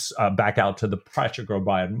thanks back out to the Patrick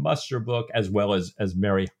O'Brien Muster book, as well as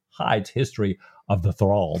Mary Hyde's history of the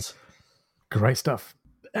thralls. Great stuff.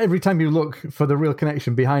 Every time you look for the real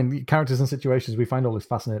connection behind characters and situations, we find all this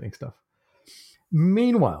fascinating stuff.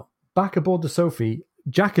 Meanwhile, back aboard the Sophie,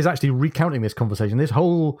 Jack is actually recounting this conversation. This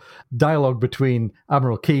whole dialogue between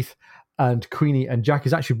Admiral Keith and Queenie and Jack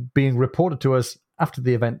is actually being reported to us after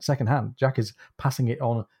the event secondhand. Jack is passing it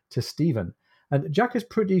on to Stephen. And Jack is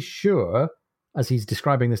pretty sure, as he's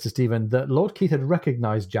describing this to Stephen, that Lord Keith had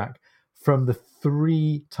recognized Jack from the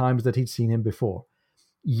 3 times that he'd seen him before.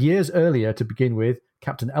 Years earlier, to begin with,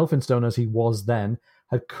 Captain Elphinstone, as he was then,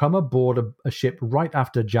 had come aboard a ship right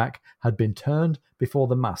after Jack had been turned before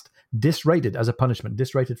the mast, disrated as a punishment,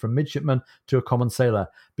 disrated from midshipman to a common sailor,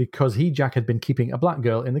 because Jack, had been keeping a black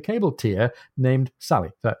girl in the cable tier named Sally.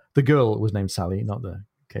 The girl was named Sally, not the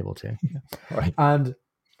cable tier. Right. And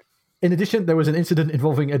in addition, there was an incident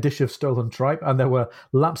involving a dish of stolen tripe, and there were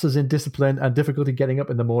lapses in discipline and difficulty getting up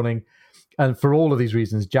in the morning. And for all of these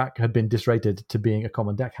reasons, Jack had been disrated to being a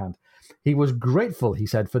common deckhand. He was grateful, he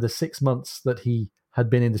said, for the 6 months that he had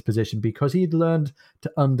been in this position, because he had learned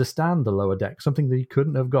to understand the lower deck, something that he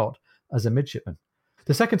couldn't have got as a midshipman.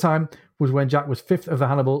 The second time was when Jack was 5th of the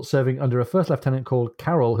Hannibal, serving under a first lieutenant called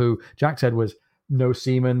Carroll, who Jack said was no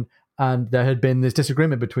seaman, and there had been this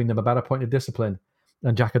disagreement between them about a point of discipline,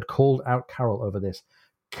 and Jack had called out Carroll over this.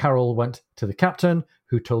 Carroll went to the captain,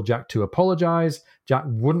 who told Jack to apologize. Jack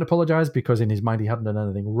wouldn't apologize because in his mind he hadn't done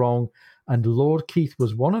anything wrong, and Lord Keith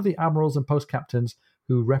was one of the admirals and post captains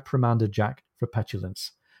who reprimanded Jack for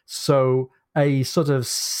petulance. So a sort of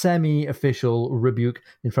semi-official rebuke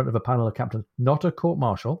in front of a panel of captains, not a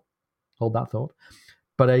court-martial, hold that thought,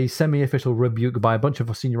 but a semi-official rebuke by a bunch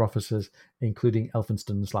of senior officers, including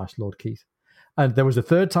Elphinstone / Lord Keith. And there was a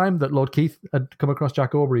third time that Lord Keith had come across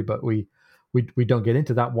Jack Aubrey, but we don't get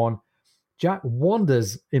into that one. Jack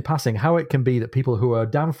wonders in passing how it can be that people who are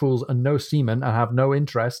damn fools and no seamen and have no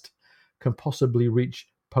interest can possibly reach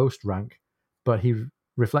post rank, but he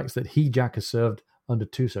reflects that Jack, has served under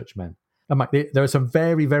 2 such men. And Mike, there are some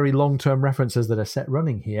very, very long-term references that are set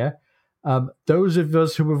running here. Those of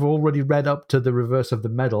us who have already read up to the reverse of the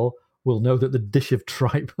medal will know that the dish of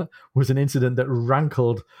tripe was an incident that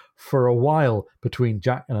rankled for a while between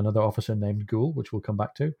Jack and another officer named Gould, which we'll come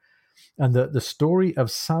back to. And the story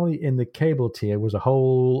of Sally in the cable tier was a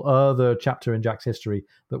whole other chapter in Jack's history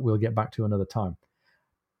that we'll get back to another time.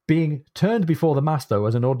 Being turned before the mast, though,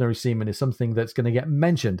 as an ordinary seaman is something that's going to get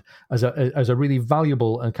mentioned as a really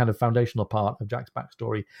valuable and kind of foundational part of Jack's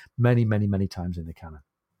backstory many, many, many times in the canon.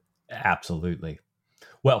 Absolutely.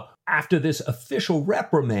 Well, after this official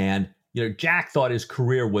reprimand, Jack thought his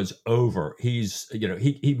career was over.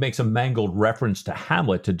 He makes a mangled reference to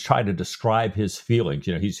Hamlet to try to describe his feelings.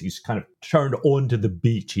 He's kind of turned onto the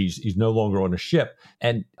beach. He's no longer on a ship.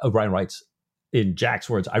 And O'Brien writes, in Jack's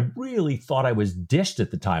words, I really thought I was dished at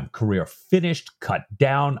the time. Career finished, cut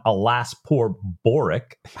down. Alas, poor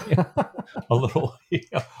Boric. A little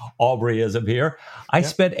Aubreyism here. I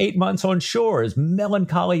spent 8 months on shore, as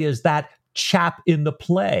melancholy as that chap in the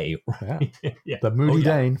play. Yeah. The moody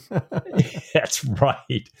Dane. That's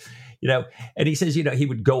right. And he says, he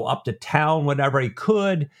would go up to town whenever he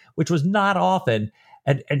could, which was not often,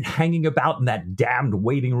 and hanging about in that damned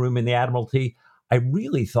waiting room in the Admiralty. I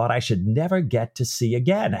really thought I should never get to sea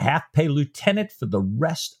again, a half-pay lieutenant for the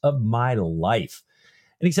rest of my life.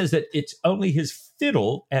 And he says that it's only his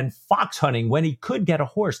fiddle and fox hunting when he could get a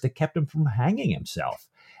horse that kept him from hanging himself.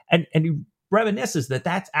 And he reminisces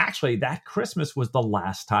that Christmas was the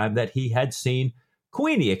last time that he had seen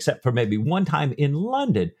Queenie, except for maybe one time in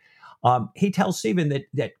London. He tells Stephen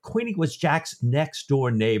that Queenie was Jack's next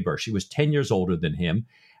door neighbor. She was 10 years older than him,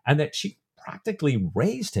 and that she practically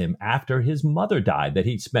raised him after his mother died, that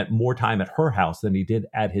he'd spent more time at her house than he did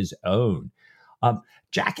at his own.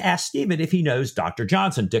 Jack asks Stephen if he knows Dr.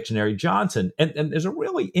 Johnson, Dictionary Johnson. And there's a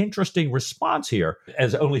really interesting response here,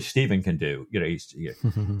 as only Stephen can do.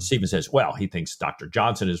 Stephen says, well, he thinks Dr.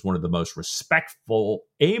 Johnson is one of the most respectful,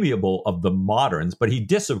 amiable of the moderns, but he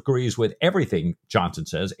disagrees with everything Johnson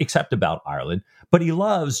says, except about Ireland. But he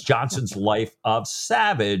loves Johnson's life of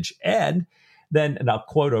savage. And I'll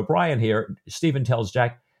quote O'Brien here, Stephen tells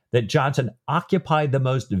Jack that Johnson occupied the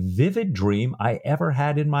most vivid dream I ever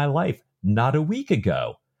had in my life. Not a week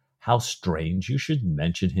ago. How strange you should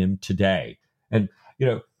mention him today. And,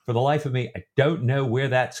 for the life of me, I don't know where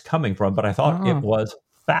that's coming from, but I thought it was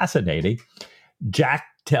fascinating. Jack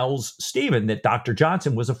tells Stephen that Dr.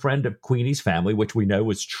 Johnson was a friend of Queenie's family, which we know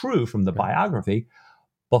was true from the biography,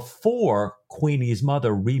 before Queenie's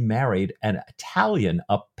mother remarried an Italian,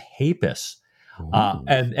 a papist.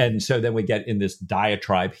 And so then we get in this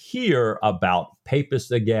diatribe here about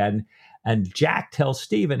papists again. And Jack tells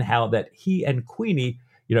Stephen how that he and Queenie,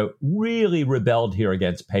 really rebelled here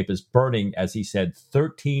against papists, burning, as he said,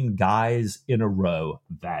 13 guys in a row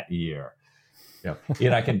that year.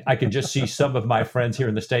 And I can just see some of my friends here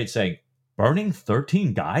in the States saying, burning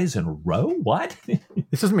 13 guys in a row? What?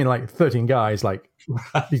 This doesn't mean like 13 guys, like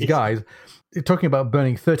these guys. You're talking about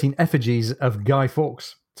burning 13 effigies of Guy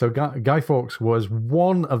Fawkes. So Guy Fawkes was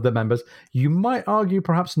one of the members. You might argue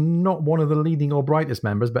perhaps not one of the leading or brightest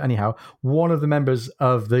members, but anyhow, one of the members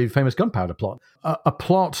of the famous gunpowder plot. A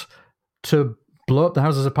plot to blow up the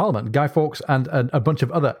Houses of Parliament. Guy Fawkes and a bunch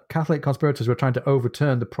of other Catholic conspirators were trying to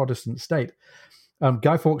overturn the Protestant state.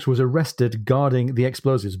 Guy Fawkes was arrested guarding the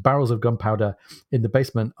explosives, barrels of gunpowder in the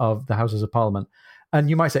basement of the Houses of Parliament. And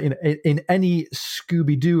you might say, in any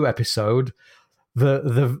Scooby-Doo episode,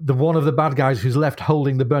 the one of the bad guys who's left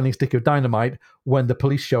holding the burning stick of dynamite when the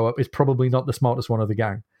police show up is probably not the smartest one of the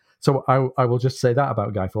gang. So I will just say that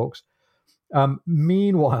about Guy Fawkes.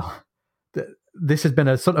 Meanwhile, this has been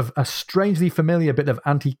a sort of a strangely familiar bit of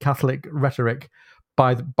anti-Catholic rhetoric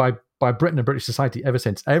by Britain and British society ever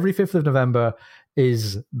since. Every 5th of November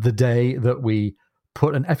is the day that we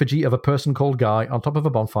put an effigy of a person called Guy on top of a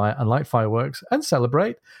bonfire and light fireworks and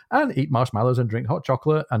celebrate and eat marshmallows and drink hot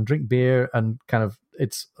chocolate and drink beer and kind of,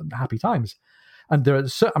 it's happy times. And there are,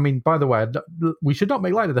 by the way, we should not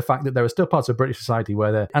make light of the fact that there are still parts of British society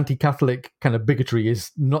where the anti-Catholic kind of bigotry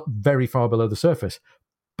is not very far below the surface.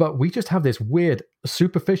 But we just have this weird,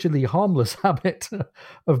 superficially harmless habit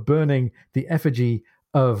of burning the effigy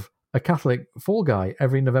of a Catholic fall guy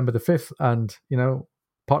every November the 5th. And,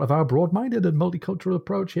 part of our broad-minded and multicultural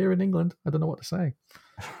approach here in England. I don't know what to say.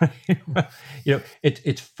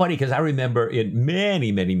 It's funny because I remember in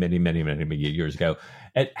many years ago,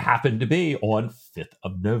 it happened to be on 5th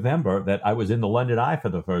of November that I was in the London Eye for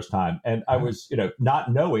the first time. And I was,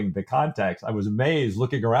 not knowing the context, I was amazed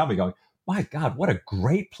looking around me going, my God, what a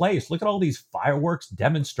great place. Look at all these fireworks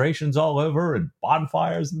demonstrations all over and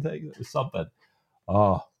bonfires and things. It was something.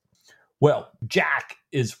 Oh, well, Jack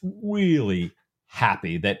is really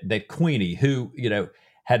happy that Queenie, who,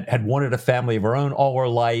 had wanted a family of her own all her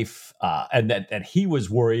life, and that he was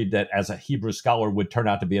worried that as a Hebrew scholar would turn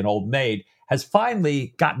out to be an old maid, has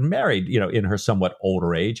finally gotten married, in her somewhat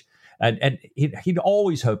older age. And he'd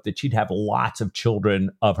always hoped that she'd have lots of children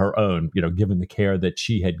of her own, given the care that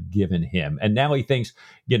she had given him. And now he thinks,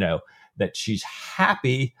 that she's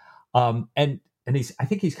happy. And I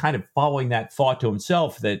think he's kind of following that thought to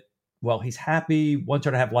himself that, well, he's happy, wants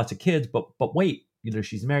her to have lots of kids, but wait,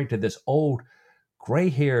 she's married to this old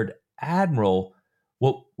gray-haired admiral.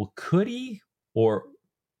 Well, could he, or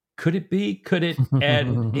could it be? Could it?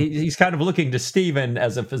 And he's kind of looking to Stephen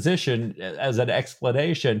as a physician as an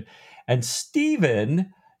explanation. And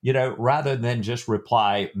Stephen, rather than just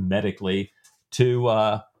reply medically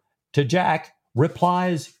to Jack,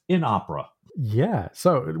 replies in opera. Yeah,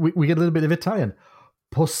 so we get a little bit of Italian.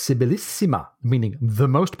 Possibilissima, meaning the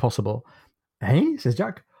most possible. Eh, says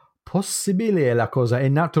Jack. Possibile la cosa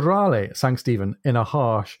è naturale, sang Stephen in a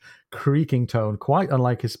harsh, creaking tone, quite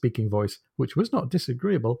unlike his speaking voice, which was not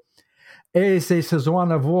disagreeable. E se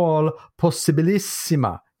Susanna vuol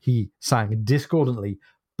possibilissima, he sang discordantly,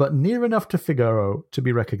 but near enough to Figaro to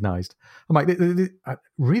be recognized. I'm like, a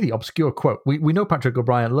really obscure quote. We know Patrick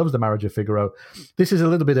O'Brien loves The Marriage of Figaro. This is a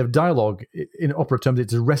little bit of dialogue. In opera terms,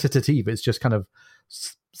 it's recitative. It's just kind of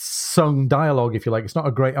sung dialogue, if you like. It's not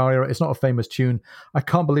a great aria. It's not a famous tune. I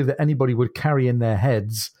can't believe that anybody would carry in their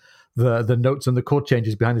heads the notes and the chord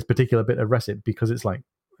changes behind this particular bit of recit, because it's like,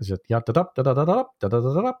 it's just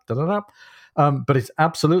but it's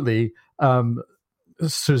absolutely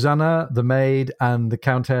Susanna the maid and the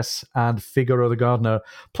countess and Figaro the gardener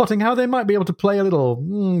plotting how they might be able to play a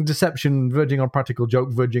little deception verging on practical joke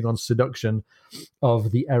verging on seduction of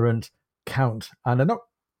the errant count. And they're not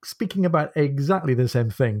speaking about exactly the same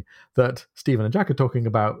thing that Stephen and Jack are talking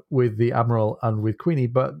about with the Admiral and with Queenie,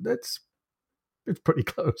 but it's pretty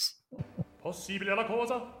close. Possibile la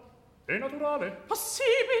cosa? È naturale.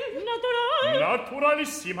 Possibile, naturale.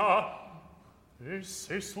 Naturalissima. E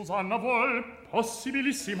se Susanna vuol,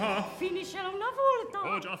 possibilissima. Finisce una volta.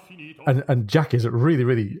 Ho già finito. And Jack is really,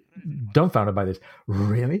 really dumbfounded by this.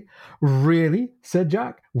 Really? Really? Said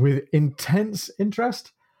Jack with intense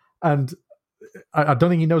interest. And I don't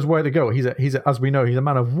think he knows where to go. He's a, as we know, he's a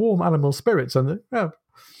man of warm animal spirits, and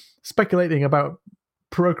speculating about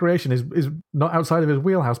procreation is not outside of his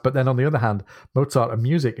wheelhouse. But then on the other hand, Mozart and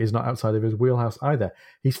music is not outside of his wheelhouse either.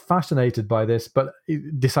 He's fascinated by this, but he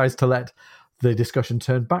decides to let the discussion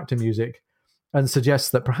turn back to music and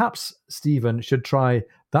suggests that perhaps Stephen should try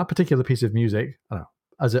that particular piece of music, I don't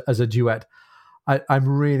know, as a duet. I'm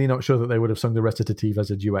really not sure that they would have sung the recitative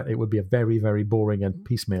as a duet. It would be a very, very boring and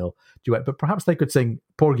piecemeal duet. But perhaps they could sing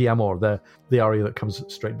Porgy Amor, the aria that comes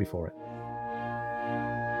straight before it.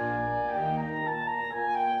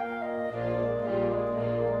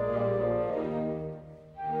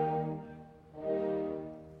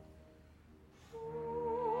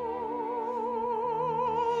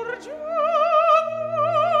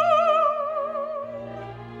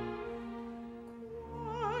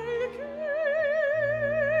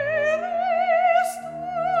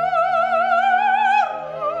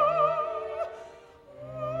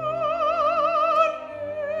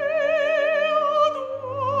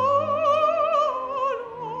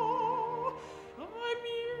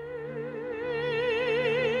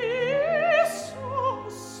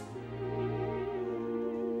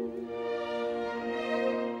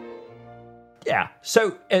 Yeah.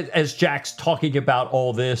 So as Jack's talking about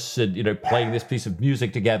all this and, playing this piece of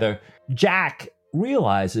music together, Jack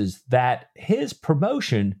realizes that his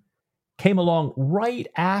promotion came along right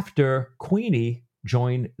after Queenie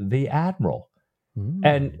joined the Admiral.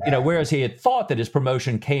 And, whereas he had thought that his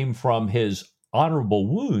promotion came from his honorable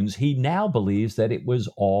wounds, he now believes that it was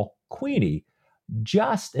all Queenie,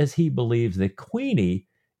 just as he believes that Queenie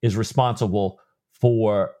is responsible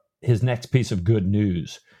for his next piece of good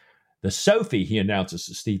news. The Sophie, he announces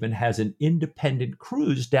to Stephen, has an independent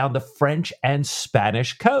cruise down the French and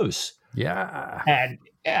Spanish coasts. Yeah.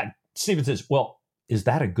 And Stephen says, well, is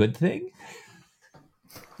that a good thing?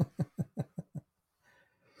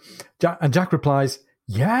 Jack replies,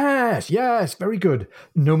 yes, very good.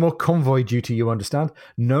 No more convoy duty, you understand.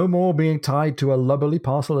 No more being tied to a lubberly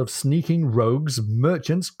parcel of sneaking rogues,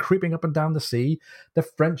 merchants creeping up and down the sea, the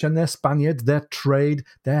French and their Spaniards, their trade,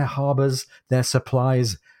 their harbours, their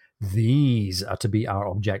supplies. These are to be our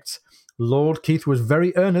objects. Lord Keith was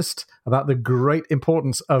very earnest about the great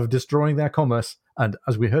importance of destroying their commerce. And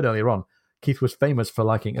as we heard earlier on, Keith was famous for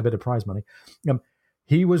liking a bit of prize money.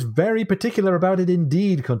 He was very particular about it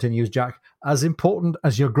indeed, continues Jack, as important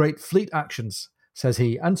as your great fleet actions, says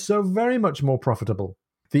he, and so very much more profitable.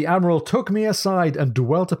 The Admiral took me aside and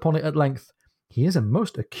dwelt upon it at length. He is a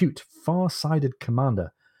most acute, far-sighted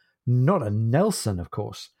commander. Not a Nelson, of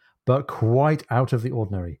course, but quite out of the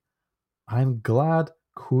ordinary. I'm glad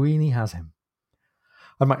Queenie has him.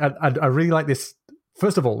 I really like this,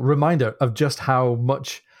 first of all, reminder of just how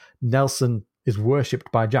much Nelson is worshipped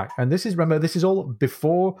by Jack. And this is all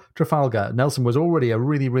before Trafalgar. Nelson was already a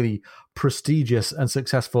really, really prestigious and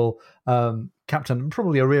successful captain,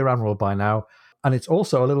 probably a rear admiral by now. And it's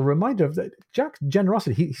also a little reminder of Jack's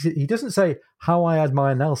generosity. He doesn't say, how I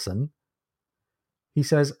admire Nelson. He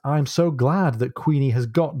says, I'm so glad that Queenie has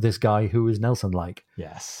got this guy who is Nelson-like.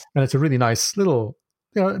 Yes. And it's a really nice little,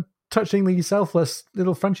 touchingly selfless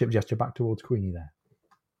little friendship gesture back towards Queenie there.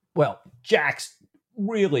 Well, Jack's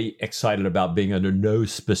really excited about being under no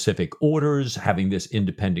specific orders, having this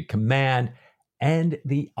independent command, and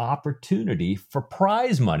the opportunity for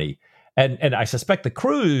prize money. And I suspect the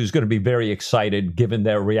crew is going to be very excited given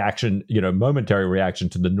their reaction, momentary reaction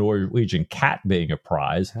to the Norwegian cat being a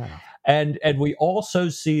prize. Yeah. And we also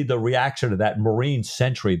see the reaction of that Marine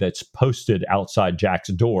sentry that's posted outside Jack's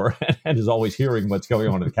door and is always hearing what's going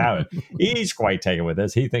on in the cabin. He's quite taken with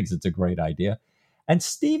this. He thinks it's a great idea. And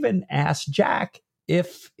Stephen asks Jack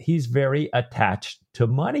if he's very attached to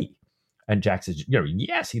money. And Jack says,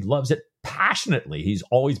 yes, he loves it passionately. He's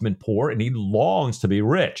always been poor and he longs to be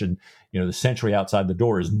rich. And, the sentry outside the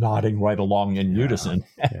door is nodding right along in unison.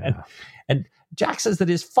 Yeah. And Jack says that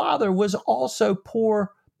his father was also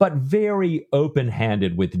poor, but very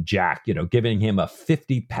open-handed with Jack, giving him a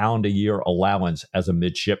 50-pound a year allowance as a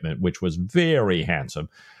midshipman, which was very handsome.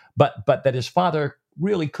 But that his father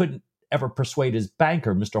really couldn't ever persuade his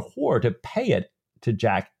banker, Mr. Hoare, to pay it to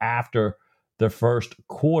Jack after the first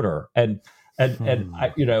quarter. And And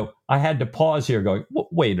I had to pause here going,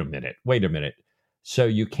 wait a minute. So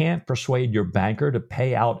you can't persuade your banker to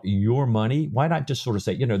pay out your money? Why not just sort of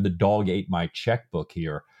say, the dog ate my checkbook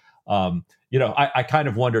here? I kind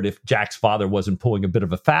of wondered if Jack's father wasn't pulling a bit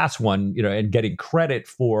of a fast one, and getting credit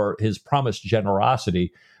for his promised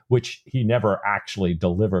generosity, which he never actually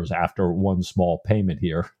delivers after one small payment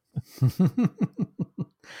here.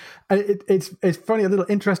 It's funny, a little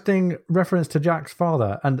interesting reference to Jack's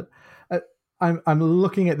father. And I'm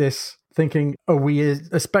looking at this thinking, are we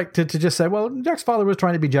expected to just say, well, Jack's father was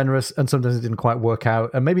trying to be generous and sometimes it didn't quite work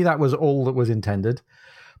out. And maybe that was all that was intended.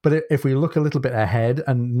 But if we look a little bit ahead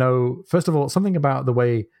and know, first of all, something about the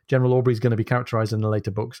way General Aubrey is going to be characterized in the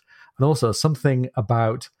later books, and also something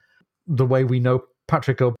about the way we know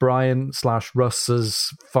Patrick O'Brien /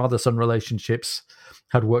 Russ's father-son relationships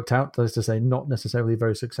had worked out, that is to say, not necessarily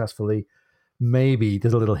very successfully. Maybe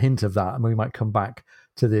there's a little hint of that, and we might come back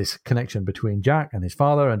to this connection between Jack and his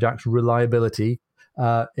father and Jack's reliability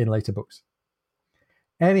in later books.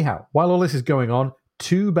 Anyhow, while all this is going on,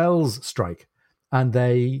 2 bells strike, and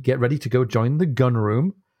they get ready to go join the gun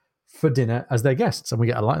room for dinner as their guests. And we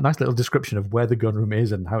get a nice little description of where the gun room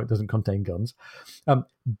is and how it doesn't contain guns.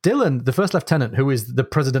 Dylan, the first lieutenant, who is the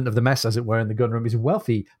president of the mess, as it were, in the gun room, is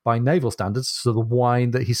wealthy by naval standards, so the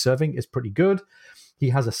wine that he's serving is pretty good. He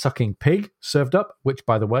has a sucking pig served up, which,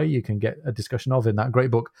 by the way, you can get a discussion of in that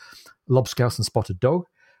great book, Lobscouse and Spotted Dog.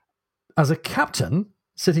 As a captain,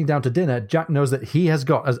 sitting down to dinner, Jack knows that he has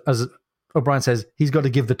got, as O'Brien says, he's got to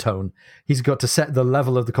give the tone. He's got to set the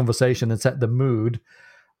level of the conversation and set the mood.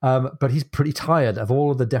 But he's pretty tired of all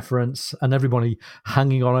of the deference and everybody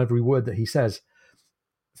hanging on every word that he says.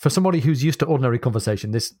 For somebody who's used to ordinary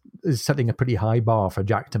conversation, this is setting a pretty high bar for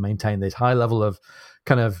Jack to maintain this high level of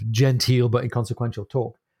kind of genteel but inconsequential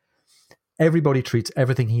talk. Everybody treats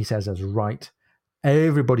everything he says as right.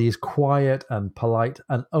 Everybody is quiet and polite,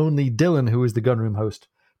 and only Dylan, who is the gunroom host,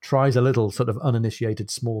 tries a little sort of uninitiated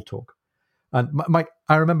small talk. And Mike,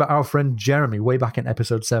 I remember our friend Jeremy, way back in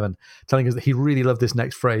episode 7, telling us that he really loved this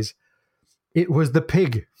next phrase. It was the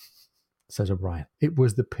pig, says O'Brien. It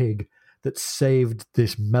was the pig that saved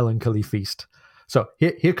this melancholy feast. So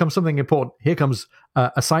here comes something important. Here comes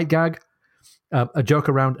a sight gag, a joke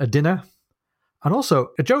around a dinner, and also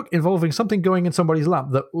a joke involving something going in somebody's lap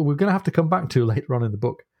that we're going to have to come back to later on in the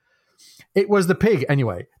book. It was the pig,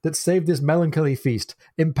 anyway, that saved this melancholy feast,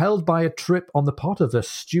 impelled by a trip on the part of the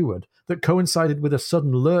steward that coincided with a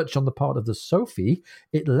sudden lurch on the part of the Sophie.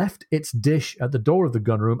 It left its dish at the door of the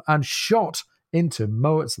gunroom and shot into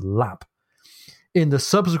Moat's lap. In the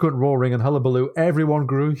subsequent roaring and hullabaloo, everyone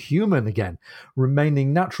grew human again,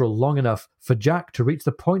 remaining natural long enough for Jack to reach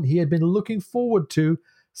the point he had been looking forward to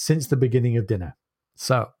since the beginning of dinner.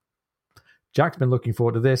 So, Jack's been looking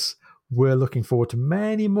forward to this. We're looking forward to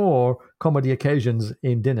many more comedy occasions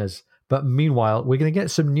in dinners. But meanwhile, we're going to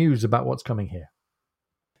get some news about what's coming here.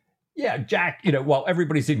 Yeah, Jack, while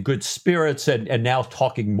everybody's in good spirits and now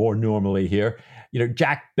talking more normally here,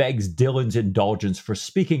 Jack begs Dylan's indulgence for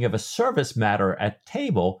speaking of a service matter at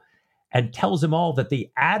table and tells him all that the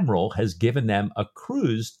Admiral has given them a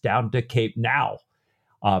cruise down to Cape Now.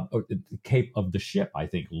 Cape of the ship, I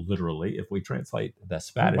think, literally, if we translate the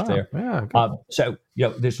Spanish there. Yeah, so,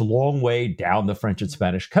 this long way down the French and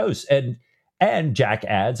Spanish coast. And Jack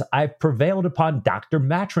adds, I've prevailed upon Dr.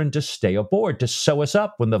 Matron to stay aboard to sew us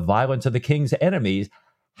up when the violence of the king's enemies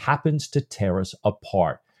happens to tear us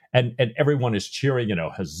apart. And everyone is cheering,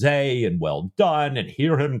 huzzah and well done, and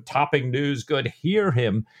hear him topping news good, hear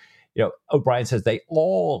him. O'Brien says they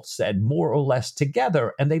all said more or less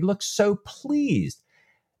together, and they looked so pleased.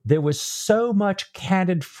 There was so much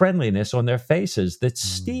candid friendliness on their faces that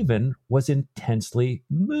Stephen was intensely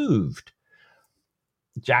moved.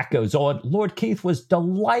 Jack goes on, Lord Keith was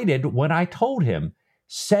delighted when I told him,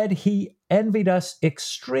 said he envied us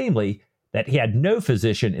extremely, that he had no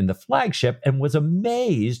physician in the flagship, and was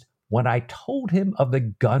amazed when I told him of the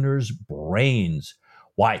gunner's brains.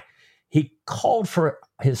 Why, he called for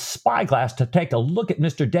his spyglass to take a look at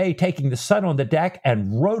Mr. Day taking the sun on the deck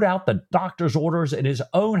and wrote out the doctor's orders in his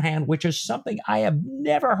own hand, which is something I have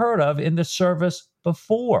never heard of in the service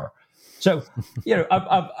before. So,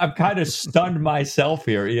 I'm kind of stunned myself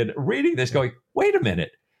here in reading this going, wait a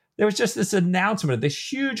minute. There was just this announcement of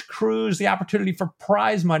this huge cruise, the opportunity for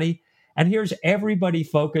prize money. And here's everybody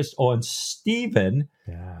focused on Stephen.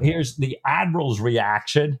 Yeah. Here's the Admiral's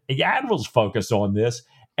reaction. The Admiral's focused on this.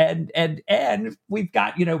 And we've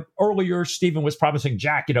got, earlier Stephen was promising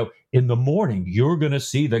Jack, in the morning, you're going to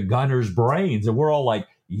see the gunner's brains. And we're all like,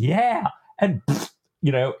 yeah. And,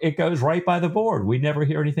 it goes right by the board. We never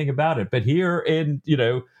hear anything about it. But here in,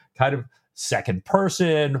 kind of second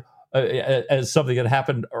person, as something that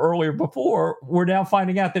happened earlier before, we're now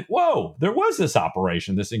finding out that, whoa, there was this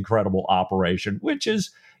operation, this incredible operation, which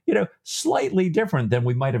is, slightly different than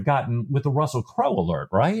we might have gotten with the Russell Crowe alert,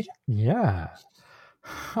 right? Yeah.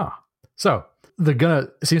 Huh. So the gunner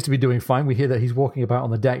seems to be doing fine. We hear that he's walking about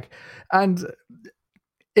on the deck, and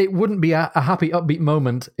it wouldn't be a happy, upbeat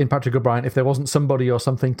moment in Patrick O'Brian if there wasn't somebody or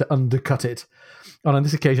something to undercut it. And on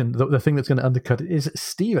this occasion, the thing that's going to undercut it is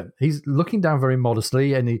Stephen. He's looking down very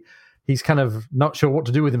modestly, and he's kind of not sure what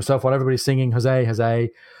to do with himself while everybody's singing "Huzzah, huzzah."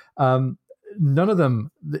 None of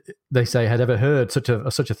them, they say, had ever heard such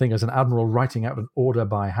a thing as an admiral writing out an order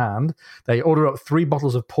by hand. They order up 3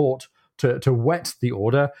 bottles of port to wet the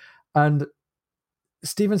order, and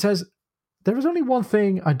Stephen says, "There is only one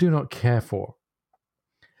thing I do not care for.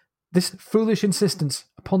 This foolish insistence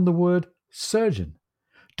upon the word surgeon.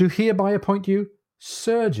 Do hereby appoint you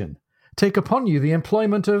surgeon. Take upon you the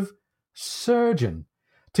employment of surgeon,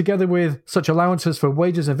 together with such allowances for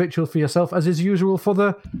wages and victuals for yourself as is usual for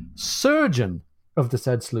the surgeon of the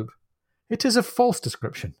said sloop. It is a false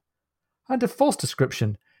description, and a false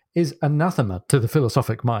description is anathema to the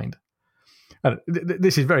philosophic mind." And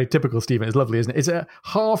this is very typical Stephen. It's lovely, isn't it? It's a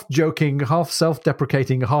half joking, half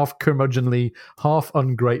self-deprecating, half curmudgeonly, half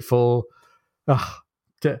ungrateful.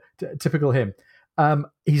 Typical him.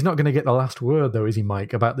 He's not going to get the last word, though, is he,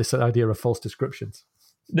 Mike, about this idea of false descriptions?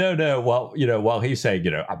 No. Well, while he's saying,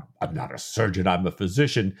 I'm not a surgeon, I'm a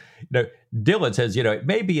physician, Dylan says, it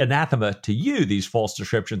may be anathema to you, these false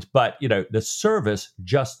descriptions, but, the service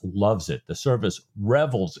just loves it. The service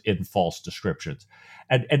revels in false descriptions.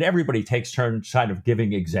 And everybody takes turns kind of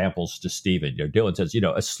giving examples to Stephen. Dylan says,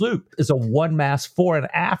 a sloop is a 1-mast fore and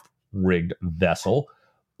aft rigged vessel,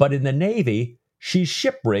 but in the Navy, she's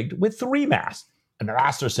ship rigged with 3 masts. And the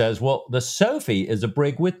master says, well, the Sophie is a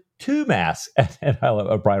brig with 2 masts. And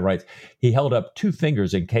O'Brien writes, he held up 2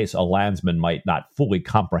 fingers in case a landsman might not fully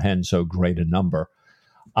comprehend so great a number.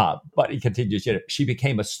 But he continues, she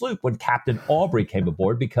became a sloop when Captain Aubrey came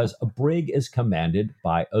aboard because a brig is commanded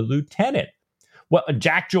by a lieutenant. Well,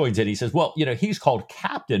 Jack joins in. He says, well, he's called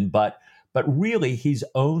captain, but really he's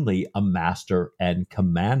only a master and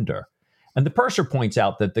commander. And the purser points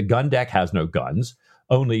out that the gun deck has no guns,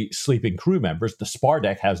 only sleeping crew members. The spar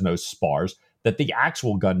deck has no spars, that the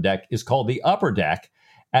actual gun deck is called the upper deck,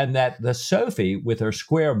 and that the Sophie, with her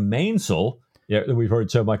square mainsail, that we've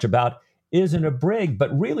heard so much about, isn't a brig,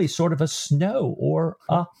 but really sort of a snow or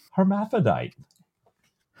a hermaphrodite.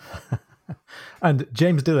 And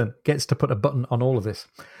James Dillon gets to put a button on all of this.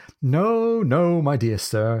 "No, no, my dear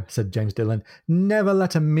sir," said James Dillon, "never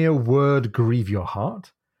let a mere word grieve your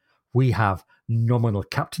heart. We have nominal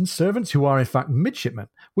captain servants who are in fact midshipmen.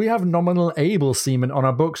 We have nominal able seamen on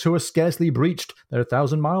our books who are scarcely breeched. They're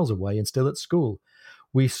 1,000 miles away and still at school.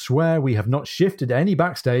 We swear we have not shifted any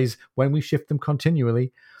backstays when we shift them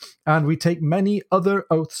continually, and we take many other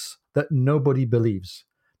oaths that nobody believes.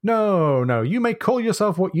 No, you may call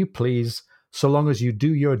yourself what you please, so long as you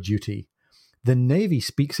do your duty. The Navy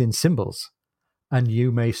speaks in symbols, and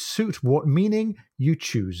you may suit what meaning you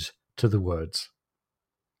choose to the words."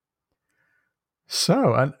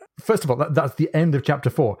 So, and first of all, that's the end of chapter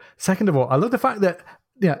 4. Second of all, I love the fact that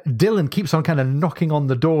Dylan keeps on kind of knocking on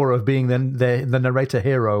the door of being the narrator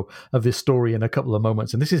hero of this story in a couple of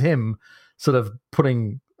moments. And this is him sort of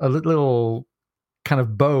putting a little kind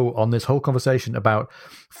of bow on this whole conversation about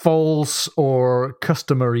false or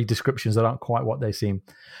customary descriptions that aren't quite what they seem.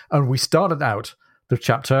 And we started out the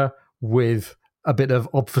chapter with a bit of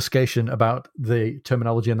obfuscation about the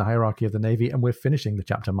terminology and the hierarchy of the Navy, and we're finishing the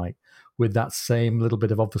chapter, Mike, with that same little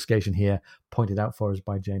bit of obfuscation here pointed out for us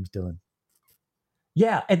by James Dillon.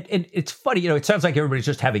 Yeah, and it's funny, it sounds like everybody's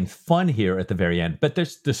just having fun here at the very end, but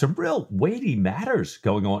there's some real weighty matters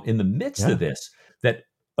going on in the midst of this that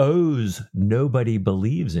O's nobody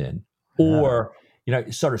believes in, or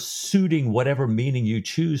sort of suiting whatever meaning you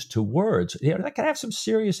choose to words. That can have some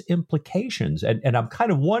serious implications, and I'm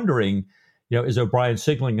kind of wondering, is O'Brien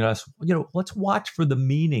signaling to us, let's watch for the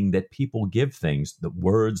meaning that people give things, the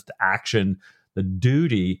words, the action, the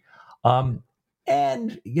duty, and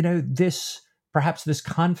this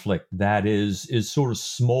conflict that is sort of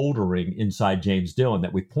smoldering inside James Dillon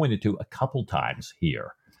that we pointed to a couple times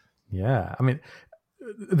here. Yeah, I mean,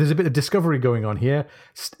 there's a bit of discovery going on here.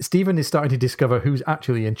 Stephen is starting to discover who's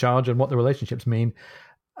actually in charge and what the relationships mean.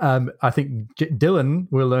 I think Dillon,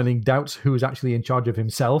 we're learning, doubts who's actually in charge of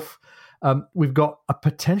himself. We've got a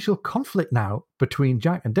potential conflict now between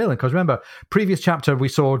Jack and Dylan, because remember, previous chapter we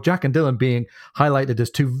saw Jack and Dylan being highlighted as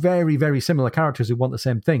 2 very, very similar characters who want the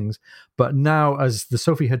same things. But now, as the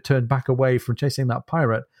Sophie had turned back away from chasing that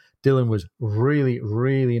pirate, Dylan was really,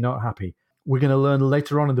 really not happy we're going to learn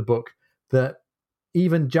later on in the book that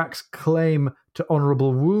even Jack's claim to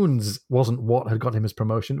honorable wounds wasn't what had got him his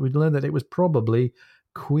promotion. We'd learned that it was probably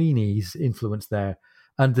Queenie's influence there.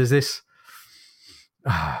 And there's this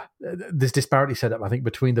disparity set up, I think,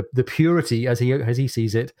 between the purity, as he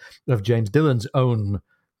sees it, of James Dillon's own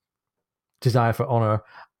desire for honor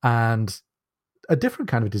and a different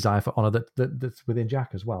kind of desire for honor that's within Jack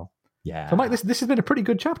as well. Yeah. So, Mike, this has been a pretty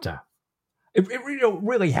good chapter. It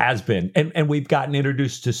really has been. And we've gotten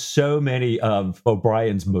introduced to so many of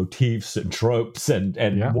O'Brien's motifs and tropes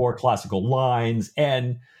and more classical lines.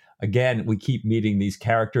 And again, we keep meeting these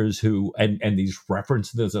characters who and these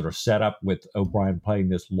references that are set up with O'Brien playing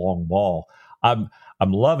this long ball. I'm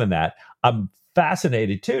loving that. I'm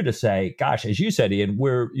fascinated too to say, gosh, as you said, Ian,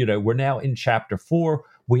 we're now in chapter 4.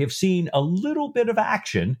 We have seen a little bit of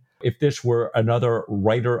action. If this were another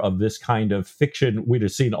writer of this kind of fiction, we'd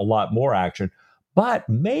have seen a lot more action. But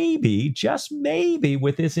maybe, just maybe,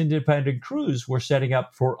 with this independent cruise, we're setting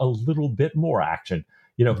up for a little bit more action.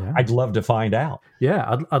 I'd love to find out.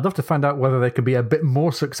 Yeah, I'd love to find out whether they could be a bit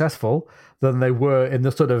more successful than they were in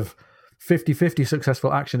the sort of 50-50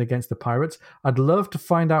 successful action against the pirates. I'd love to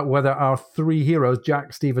find out whether our three heroes,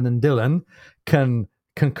 Jack, Stephen, and Dylan, can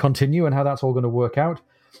continue and how that's all going to work out.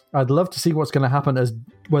 I'd love to see what's going to happen as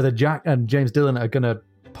whether Jack and James Dillon are going to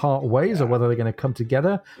part ways or whether they're going to come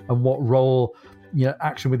together, and what role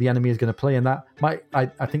action with the enemy is going to play in that.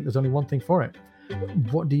 I think there's only one thing for it.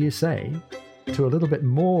 What do you say to a little bit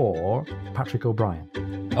more Patrick O'Brian?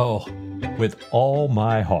 Oh, with all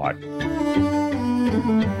my heart.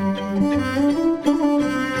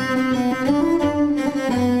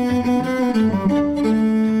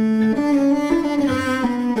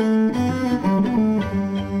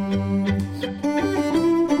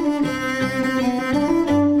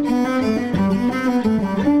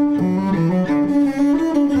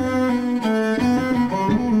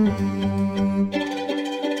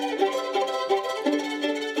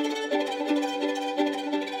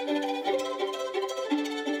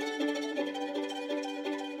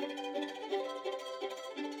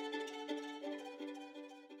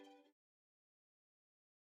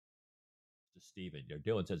 Stephen,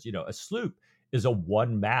 Dylan says, a sloop is a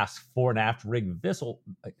one mast fore and aft rig vessel.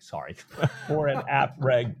 Sorry, fore and aft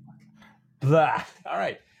rig. Blah. All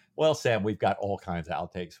right. Well, Sam, we've got all kinds of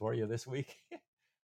outtakes for you this week.